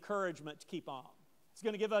us the encouragement to keep on. It's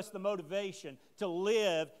going to give us the motivation to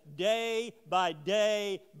live day by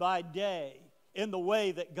day by day in the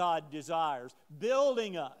way that God desires,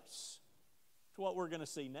 building us to what we're going to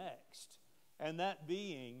see next. And that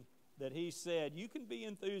being that He said, you can be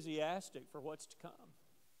enthusiastic for what's to come.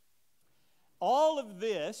 All of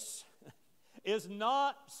this is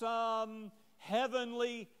not some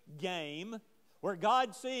heavenly game where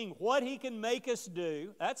God's seeing what He can make us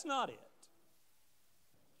do. That's not it.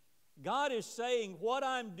 God is saying, what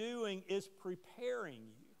I'm doing is preparing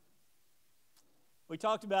you. We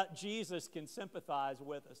talked about Jesus can sympathize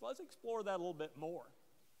with us. Let's explore that a little bit more.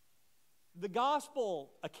 The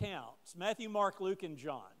gospel accounts, Matthew, Mark, Luke, and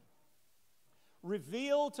John,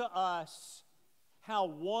 reveal to us how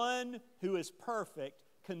one who is perfect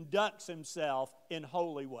conducts himself in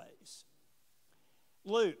holy ways.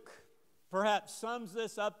 Luke perhaps sums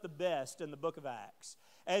this up the best in the book of Acts.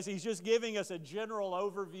 As he's just giving us a general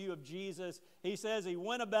overview of Jesus, he says he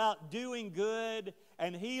went about doing good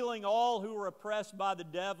and healing all who were oppressed by the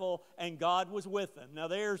devil, and God was with them. Now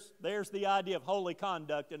there's the idea of holy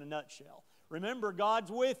conduct in a nutshell. Remember,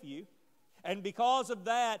 God's with you, and because of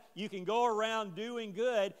that, you can go around doing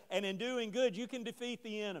good, and in doing good, you can defeat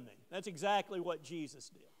the enemy. That's exactly what Jesus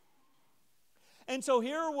did. And so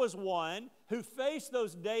here was one who faced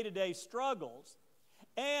those day-to-day struggles,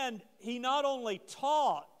 and he not only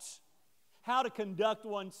taught how to conduct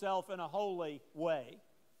oneself in a holy way,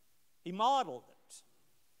 he modeled it.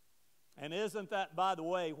 And isn't that, by the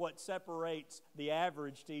way, what separates the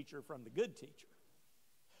average teacher from the good teacher?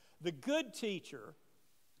 The good teacher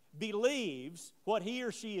believes what he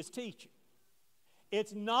or she is teaching.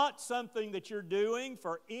 It's not something that you're doing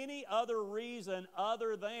for any other reason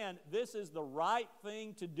other than this is the right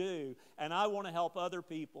thing to do, and I want to help other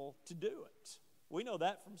people to do it. We know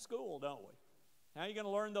that from school, don't we? How are you going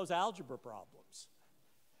to learn those algebra problems?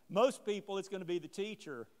 Most people, it's going to be the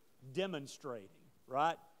teacher demonstrating,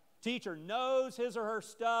 right? Teacher knows his or her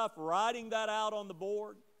stuff, writing that out on the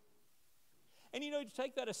board. And you know, to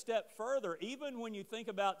take that a step further, even when you think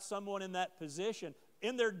about someone in that position,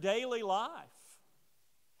 in their daily life,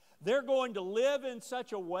 they're going to live in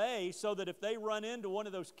such a way so that if they run into one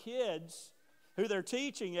of those kids who they're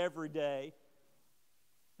teaching every day,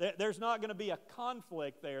 there's not going to be a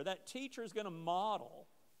conflict there. That teacher is going to model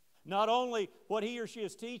not only what he or she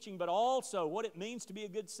is teaching, but also what it means to be a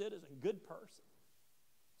good citizen, good person.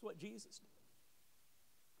 That's what Jesus did.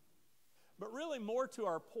 But really, more to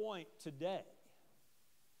our point today,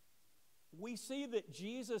 we see that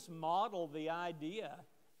Jesus modeled the idea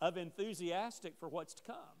of enthusiastic for what's to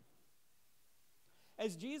come.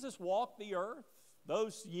 As Jesus walked the earth,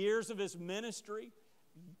 those years of his ministry,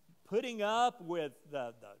 putting up with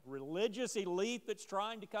the religious elite that's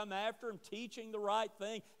trying to come after him, teaching the right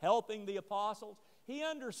thing, helping the apostles, he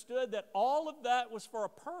understood that all of that was for a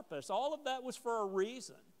purpose. All of that was for a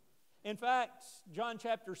reason. In fact, John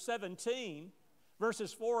chapter 17,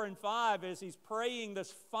 verses 4 and 5, as he's praying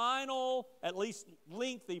this final, at least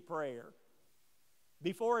lengthy prayer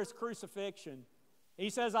before his crucifixion, he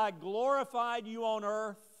says, I glorified you on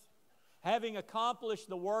earth, having accomplished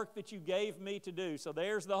the work that you gave me to do. So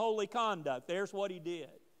there's the holy conduct. There's what he did.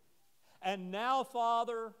 And now,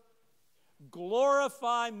 Father,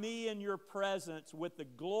 glorify me in your presence with the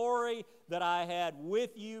glory that I had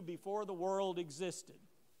with you before the world existed.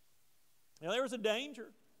 Now, there was a danger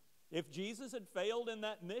if Jesus had failed in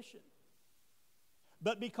that mission.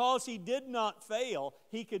 But because he did not fail,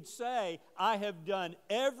 he could say, I have done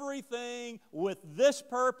everything with this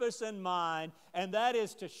purpose in mind, and that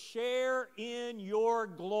is to share in your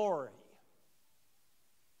glory.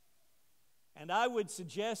 And I would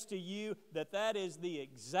suggest to you that that is the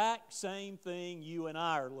exact same thing you and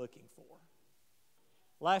I are looking for.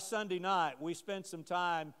 Last Sunday night, we spent some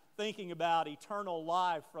time thinking about eternal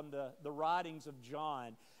life from the writings of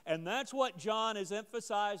John. And that's what John is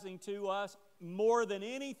emphasizing to us more than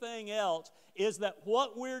anything else, is that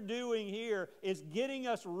what we're doing here is getting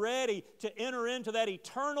us ready to enter into that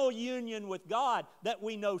eternal union with God that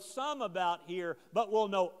we know some about here, but we'll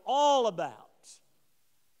know all about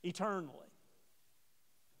eternally.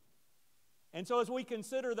 And so as we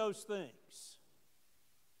consider those things,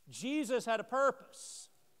 Jesus had a purpose.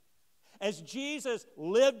 As Jesus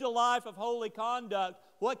lived a life of holy conduct,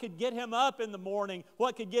 what could get him up in the morning,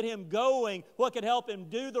 what could get him going, what could help him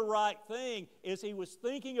do the right thing, is he was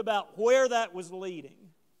thinking about where that was leading.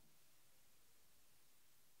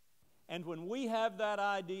 And when we have that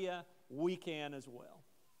idea, we can as well.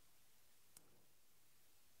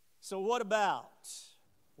 So what about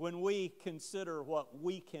when we consider what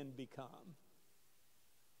we can become?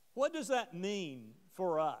 What does that mean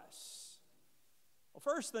for us? Well,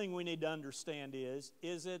 first thing we need to understand is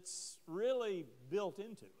it's really built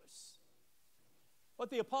into us. What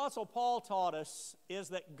the Apostle Paul taught us is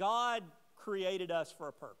that God created us for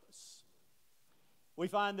a purpose. We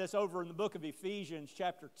find this over in the book of Ephesians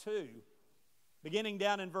chapter 2. Beginning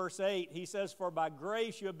down in verse 8, he says, For by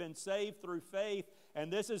grace you have been saved through faith,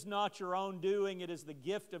 and this is not your own doing, it is the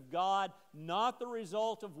gift of God, not the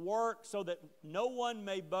result of work, so that no one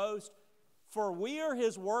may boast. For we are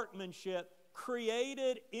his workmanship,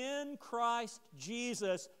 created in Christ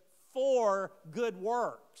Jesus for good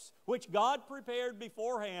works, which God prepared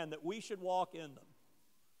beforehand that we should walk in them.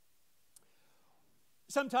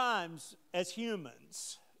 Sometimes, as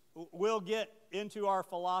humans, we'll get into our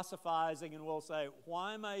philosophizing and we'll say,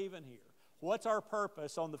 why am I even here? What's our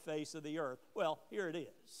purpose on the face of the earth? Well, here it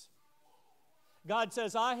is. God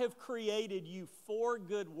says, I have created you for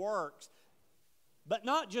good works. But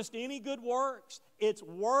not just any good works, it's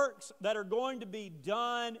works that are going to be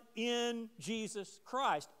done in Jesus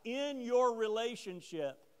Christ, in your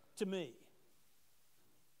relationship to me.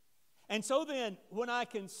 And so then, when I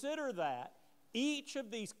consider that, each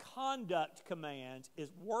of these conduct commands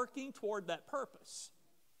is working toward that purpose.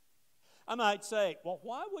 I might say, well,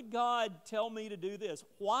 why would God tell me to do this?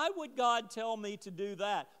 Why would God tell me to do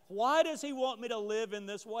that? Why does he want me to live in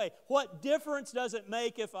this way? What difference does it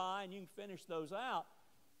make if and you can finish those out.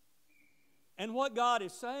 And what God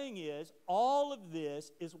is saying is, all of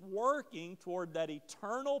this is working toward that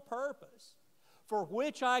eternal purpose for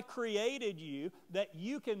which I created you, that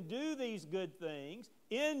you can do these good things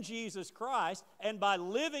in Jesus Christ, and by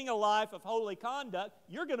living a life of holy conduct,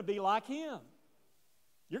 you're going to be like him.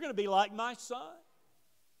 You're going to be like my son.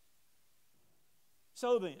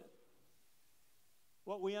 So then,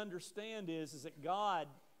 what we understand is that God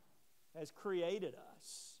has created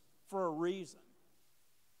us for a reason.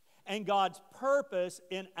 And God's purpose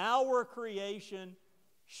in our creation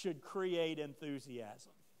should create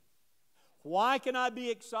enthusiasm. Why can I be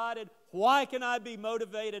excited? Why can I be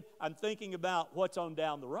motivated? I'm thinking about what's on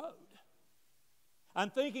down the road. I'm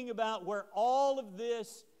thinking about where all of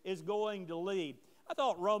this is going to lead. I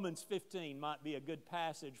thought Romans 15 might be a good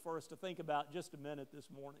passage for us to think about just a minute this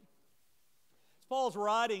morning. As Paul's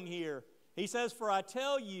writing here, He says, "For I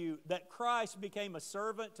tell you that Christ became a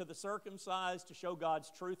servant to the circumcised to show God's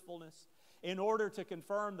truthfulness, in order to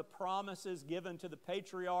confirm the promises given to the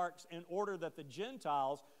patriarchs, in order that the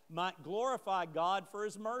Gentiles might glorify God for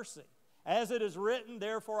His mercy. As it is written,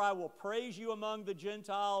 therefore I will praise you among the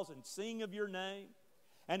Gentiles and sing of your name.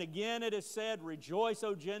 And again it is said, rejoice,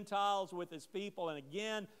 O Gentiles, with His people. And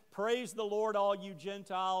again, praise the Lord, all you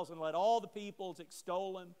Gentiles, and let all the peoples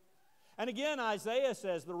extol Him. And again, Isaiah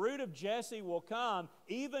says, the root of Jesse will come,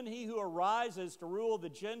 even he who arises to rule the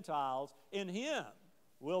Gentiles. In him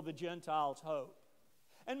will the Gentiles hope.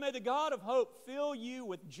 And may the God of hope fill you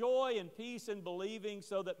with joy and peace in believing,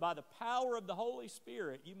 so that by the power of the Holy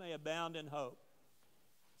Spirit you may abound in hope."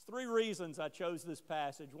 There's 3 reasons I chose this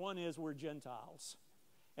passage. One is we're Gentiles,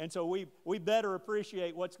 and so we better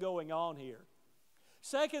appreciate what's going on here.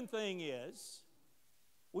 Second thing is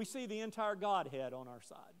we see the entire Godhead on our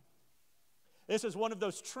side. This is one of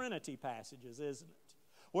those Trinity passages, isn't it?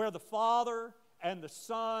 Where the Father and the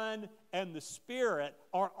Son and the Spirit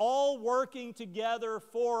are all working together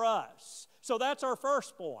for us. So that's our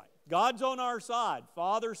first point. God's on our side,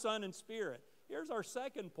 Father, Son, and Spirit. Here's our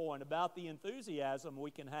second point about the enthusiasm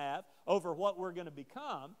we can have over what we're going to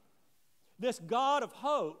become. This God of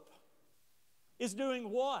hope is doing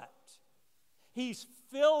what? He's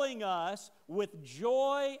filling us with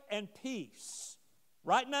joy and peace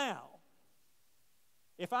right now.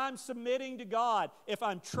 If I'm submitting to God, if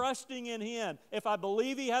I'm trusting in Him, if I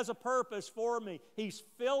believe He has a purpose for me, He's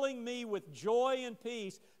filling me with joy and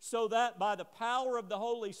peace, so that by the power of the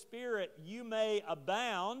Holy Spirit you may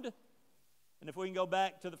abound. And if we can go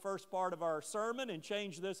back to the first part of our sermon and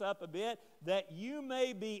change this up a bit, that you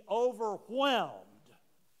may be overwhelmed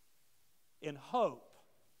in hope.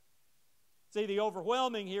 See, the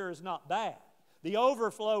overwhelming here is not bad. The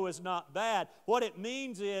overflow is not bad. What it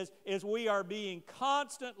means is we are being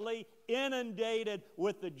constantly inundated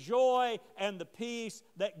with the joy and the peace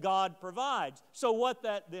that God provides. So what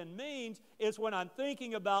that then means is when I'm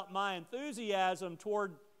thinking about my enthusiasm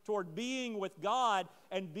toward being with God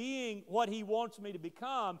and being what He wants me to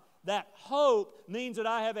become, that hope means that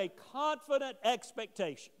I have a confident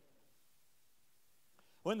expectation.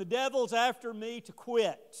 When the devil's after me to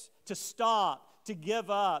quit, to stop, to give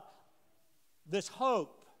up, this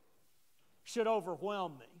hope should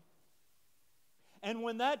overwhelm me. And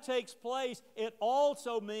when that takes place, it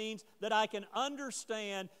also means that I can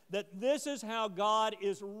understand that this is how God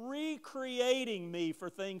is recreating me for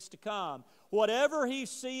things to come. Whatever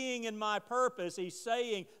He's seeing in my purpose, He's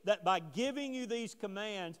saying that by giving you these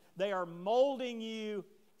commands, they are molding you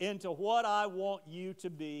into what I want you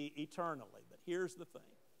to be eternally. But here's the thing.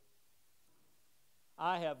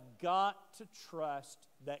 I have got to trust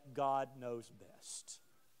that God knows best.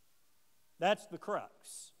 That's the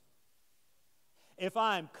crux. If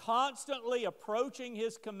I'm constantly approaching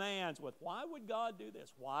His commands with, why would God do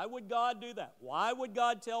this? Why would God do that? Why would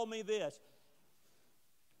God tell me this?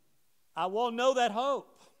 I won't know that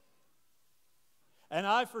hope. And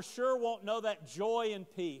I for sure won't know that joy and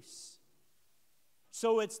peace.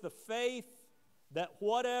 So it's the faith that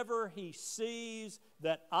whatever He sees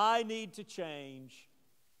that I need to change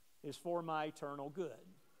is for my eternal good.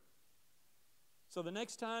 So the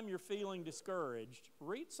next time you're feeling discouraged,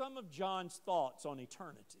 read some of John's thoughts on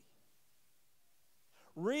eternity.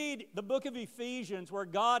 Read the book of Ephesians, where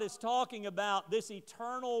God is talking about this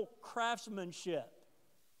eternal craftsmanship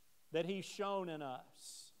that He's shown in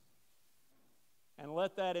us. And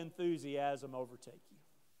let that enthusiasm overtake you.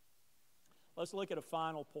 Let's look at a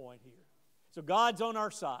final point here. So God's on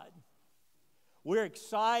our side. We're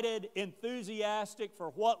excited, enthusiastic for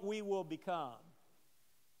what we will become.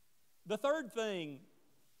 The third thing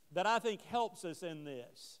that I think helps us in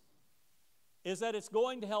this is that it's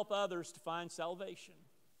going to help others to find salvation.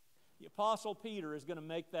 The Apostle Peter is going to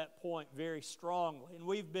make that point very strongly, and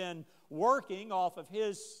we've been working off of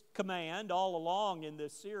his command all along in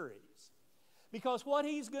this series. Because what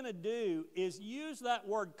he's going to do is use that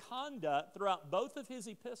word conduct throughout both of his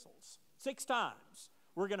epistles. 6 times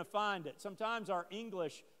we're going to find it. Sometimes our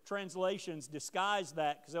English translations disguise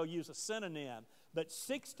that because they'll use a synonym. But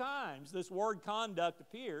 6 times this word conduct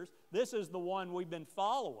appears. This is the one we've been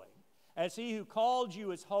following. As He who called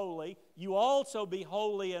you is holy, you also be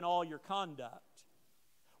holy in all your conduct.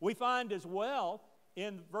 We find as well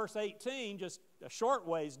in verse 18, just a short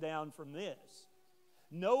ways down from this,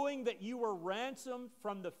 knowing that you were ransomed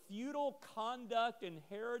from the futile conduct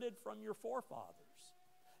inherited from your forefathers,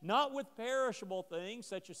 not with perishable things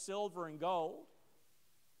such as silver and gold.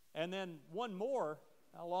 And then one more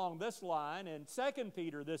along this line in 2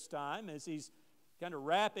 Peter this time, as he's kind of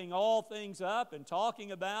wrapping all things up and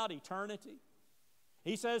talking about eternity.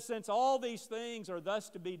 He says, since all these things are thus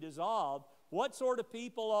to be dissolved, what sort of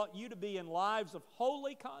people ought you to be in lives of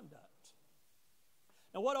holy conduct?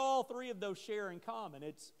 Now, what do all three of those share in common?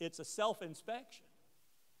 It's a self-inspection.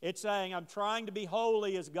 It's saying, I'm trying to be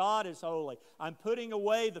holy as God is holy. I'm putting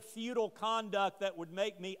away the futile conduct that would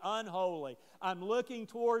make me unholy. I'm looking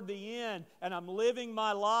toward the end, and I'm living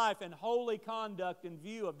my life in holy conduct in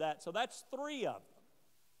view of that. So that's three of them.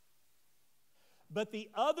 But the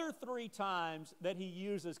other three times that he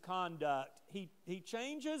uses conduct, he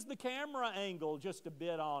changes the camera angle just a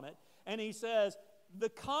bit on it, and he says, the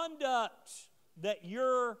conduct that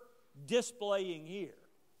you're displaying here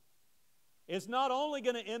is not only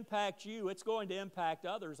going to impact you, it's going to impact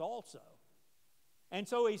others also. And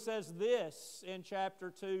so he says this in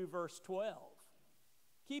chapter 2, verse 12.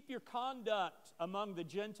 Keep your conduct among the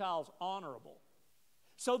Gentiles honorable,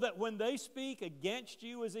 so that when they speak against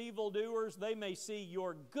you as evildoers, they may see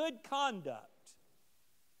your good conduct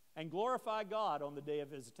and glorify God on the day of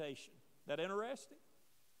visitation. That interesting?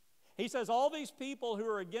 He says all these people who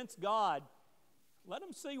are against God, let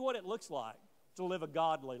them see what it looks like to live a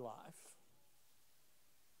godly life.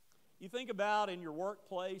 You think about in your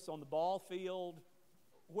workplace, on the ball field,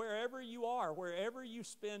 wherever you are, wherever you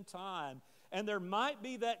spend time, and there might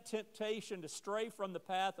be that temptation to stray from the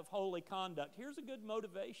path of holy conduct. Here's a good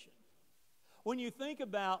motivation. When you think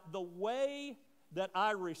about the way that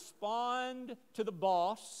I respond to the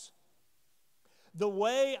boss, the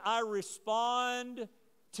way I respond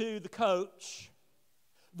to the coach,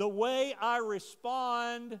 the way I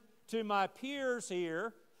respond to my peers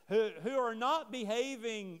here who are not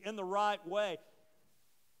behaving in the right way.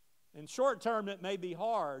 In short term, it may be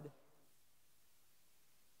hard,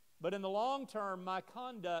 but in the long term, my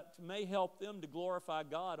conduct may help them to glorify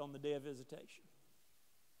God on the day of visitation.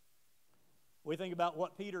 We think about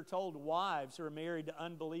what Peter told wives who are married to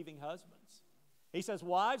unbelieving husbands. He says,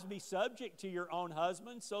 wives, be subject to your own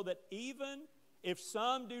husbands, so that even if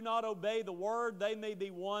some do not obey the word, they may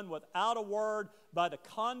be won without a word by the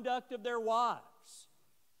conduct of their wives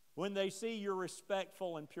when they see your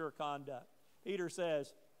respectful and pure conduct. Peter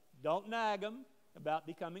says, don't nag them about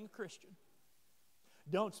becoming a Christian.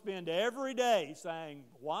 Don't spend every day saying,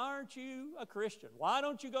 why aren't you a Christian? Why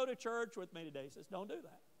don't you go to church with me today? He says, don't do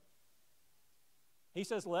that. He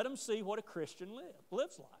says, let them see what a Christian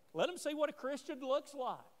lives like. Let them see what a Christian looks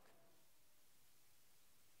like.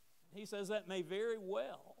 He says that may very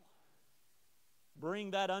well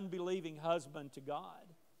bring that unbelieving husband to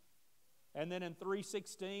God. And then in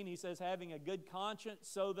 3:16, he says, having a good conscience,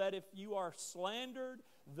 so that if you are slandered,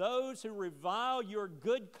 those who revile your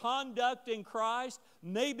good conduct in Christ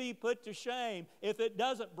may be put to shame. If it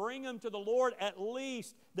doesn't bring them to the Lord, at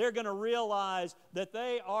least they're going to realize that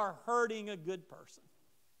they are hurting a good person.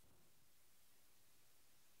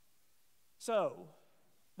 So,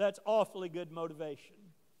 that's awfully good motivation.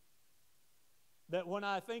 That when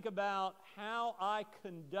I think about how I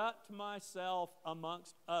conduct myself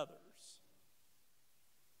amongst others,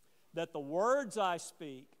 that the words I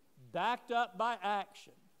speak, backed up by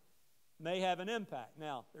action, may have an impact.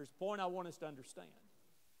 Now, there's a point I want us to understand.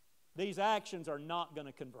 These actions are not going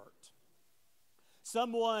to convert.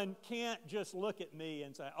 Someone can't just look at me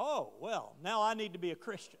and say, oh, well, now I need to be a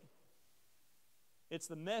Christian. It's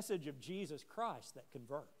the message of Jesus Christ that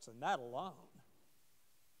converts, and that alone.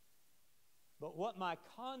 But what my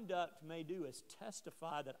conduct may do is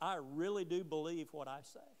testify that I really do believe what I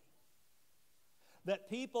say.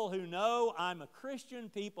 That people who know I'm a Christian,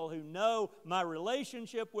 people who know my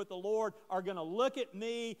relationship with the Lord are going to look at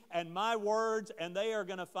me and my words, and they are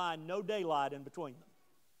going to find no daylight in between them.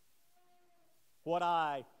 What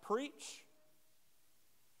I preach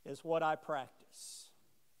is what I practice.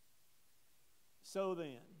 So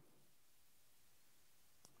then,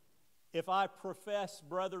 if I profess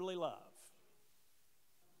brotherly love,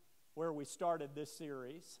 where we started this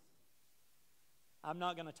series, I'm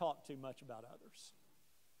not going to talk too much about others.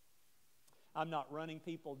 I'm not running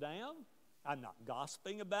people down. I'm not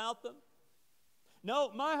gossiping about them.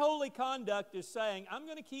 No, my holy conduct is saying I'm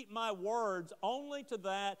going to keep my words only to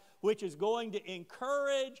that which is going to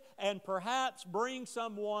encourage and perhaps bring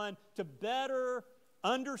someone to better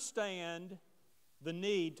understand the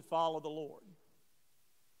need to follow the Lord.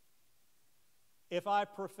 If I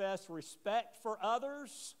profess respect for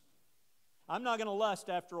others, I'm not going to lust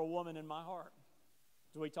after a woman in my heart,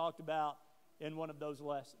 as we talked about in one of those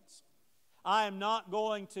lessons. I am not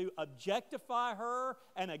going to objectify her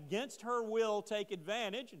and against her will take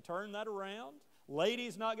advantage and turn that around.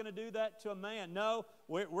 Lady's not going to do that to a man. No,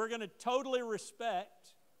 we're going to totally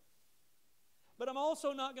respect. But I'm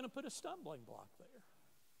also not going to put a stumbling block there.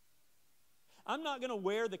 I'm not going to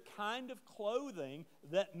wear the kind of clothing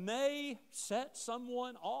that may set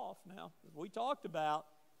someone off. Now, as we talked about,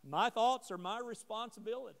 my thoughts are my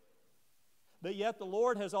responsibility. But yet the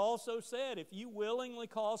Lord has also said, if you willingly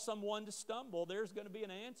cause someone to stumble, there's going to be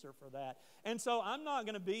an answer for that. And so I'm not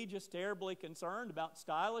going to be just terribly concerned about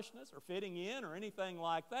stylishness or fitting in or anything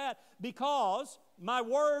like that, because my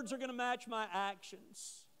words are going to match my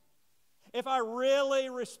actions. If I really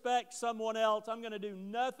respect someone else, I'm going to do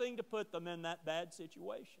nothing to put them in that bad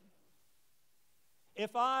situation.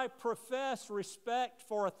 If I profess respect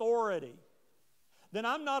for authority, then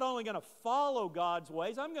I'm not only going to follow God's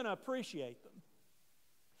ways, I'm going to appreciate them.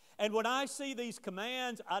 And when I see these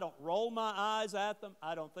commands, I don't roll my eyes at them.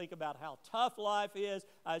 I don't think about how tough life is.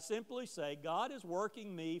 I simply say, God is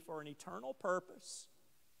working me for an eternal purpose.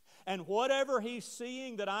 And whatever He's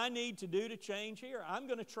seeing that I need to do to change here, I'm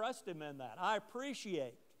going to trust Him in that. I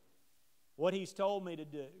appreciate what He's told me to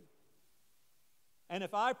do. And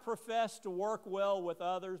if I profess to work well with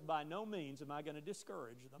others, by no means am I going to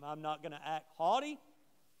discourage them. I'm not going to act haughty.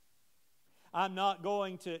 I'm not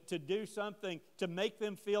going to do something to make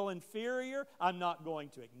them feel inferior. I'm not going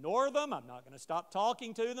to ignore them. I'm not going to stop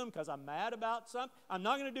talking to them because I'm mad about something. I'm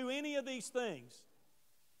not going to do any of these things,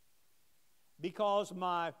 because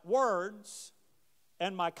my words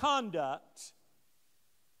and my conduct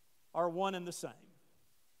are one and the same.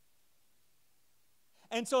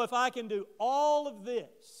 And so if I can do all of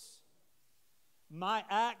this, my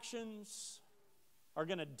actions are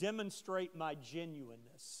going to demonstrate my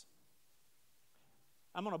genuineness.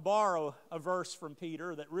 I'm going to borrow a verse from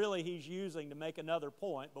Peter that really he's using to make another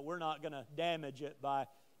point, but we're not going to damage it by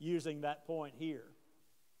using that point here.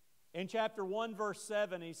 In chapter 1, verse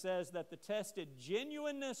 7, he says that the tested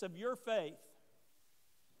genuineness of your faith,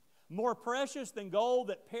 more precious than gold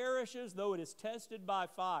that perishes though it is tested by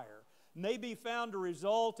fire, may be found to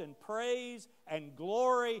result in praise and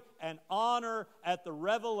glory and honor at the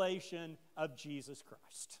revelation of Jesus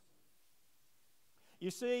Christ. You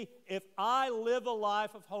see, if I live a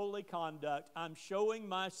life of holy conduct, I'm showing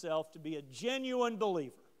myself to be a genuine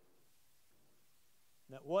believer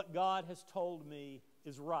that what God has told me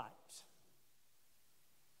is right,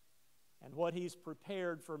 and what He's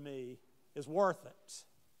prepared for me is worth it,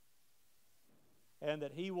 and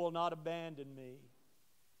that He will not abandon me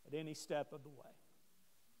at any step of the way.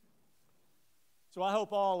 So I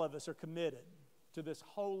hope all of us are committed to this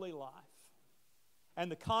holy life. And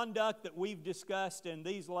the conduct that we've discussed in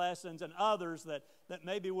these lessons and others that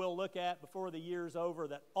maybe we'll look at before the year's over,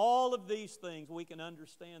 that all of these things we can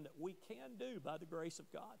understand that we can do by the grace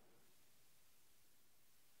of God.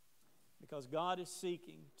 Because God is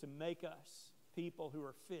seeking to make us people who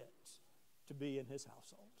are fit to be in His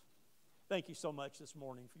household. Thank you so much this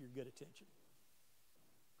morning for your good attention.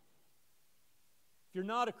 If you're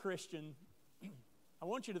not a Christian, I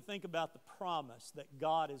want you to think about the promise that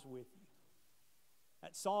God is with you.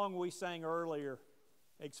 That song we sang earlier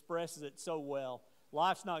expresses it so well.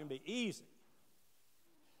 Life's not going to be easy.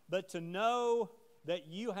 But to know that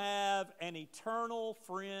you have an eternal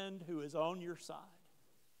friend who is on your side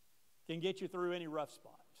can get you through any rough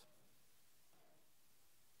spots.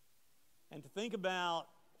 And to think about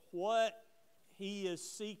what He is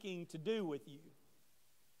seeking to do with you.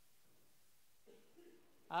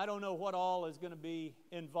 I don't know what all is going to be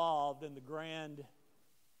involved in the grand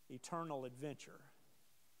eternal adventure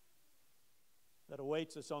that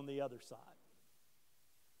awaits us on the other side.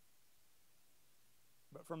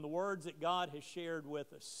 But from the words that God has shared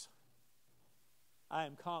with us, I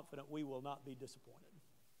am confident we will not be disappointed.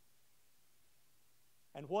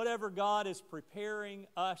 And whatever God is preparing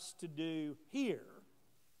us to do here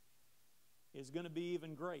is going to be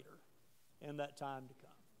even greater in that time to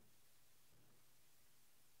come.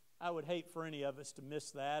 I would hate for any of us to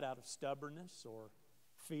miss that out of stubbornness or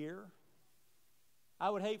fear. I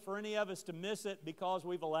would hate for any of us to miss it because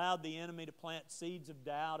we've allowed the enemy to plant seeds of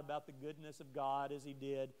doubt about the goodness of God as he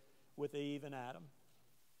did with Eve and Adam.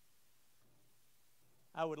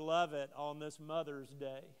 I would love it on this Mother's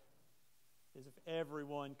Day as if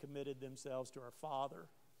everyone committed themselves to our Father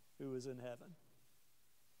who is in heaven.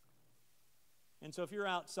 And so if you're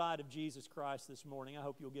outside of Jesus Christ this morning, I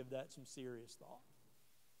hope you'll give that some serious thought.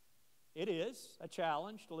 It is a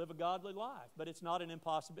challenge to live a godly life, but it's not an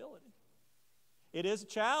impossibility. It is a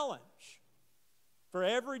challenge for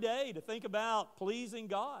every day to think about pleasing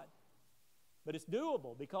God, but it's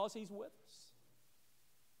doable because He's with us.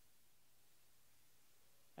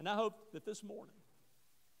 And I hope that this morning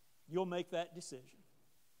you'll make that decision,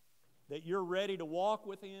 that you're ready to walk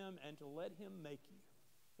with Him and to let Him make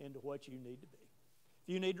you into what you need to be.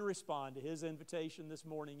 If you need to respond to His invitation this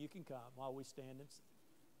morning, you can come while we stand and sing.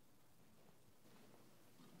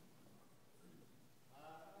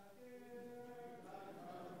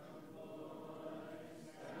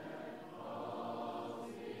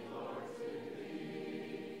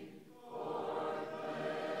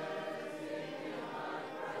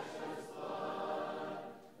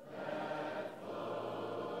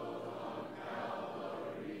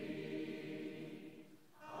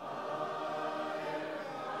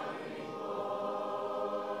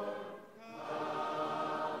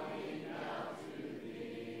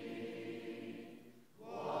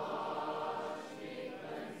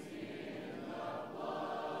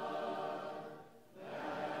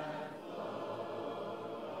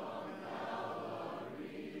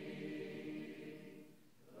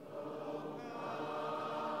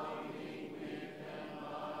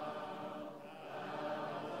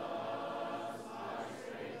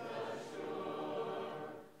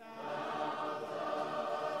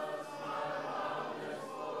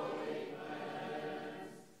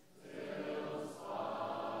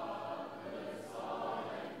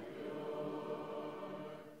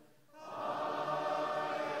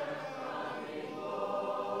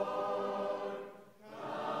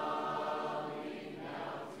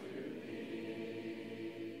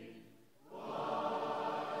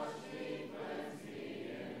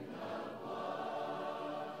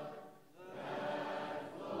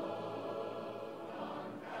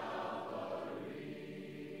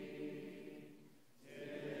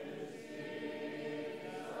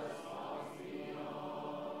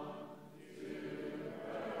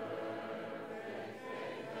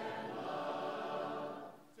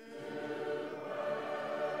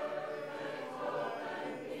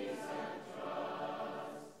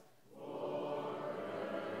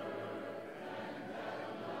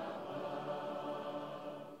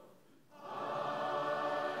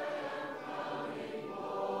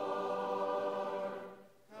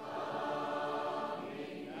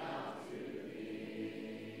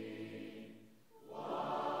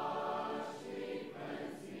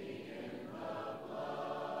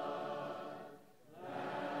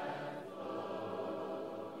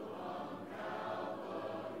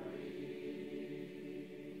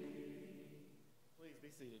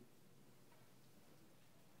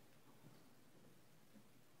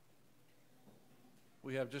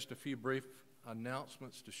 We have just a few brief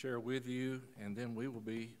announcements to share with you, and then we will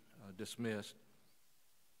be dismissed.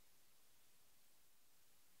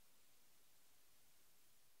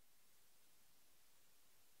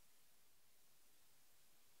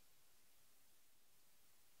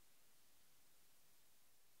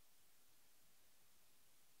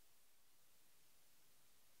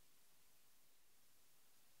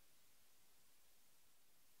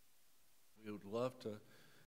 We would love to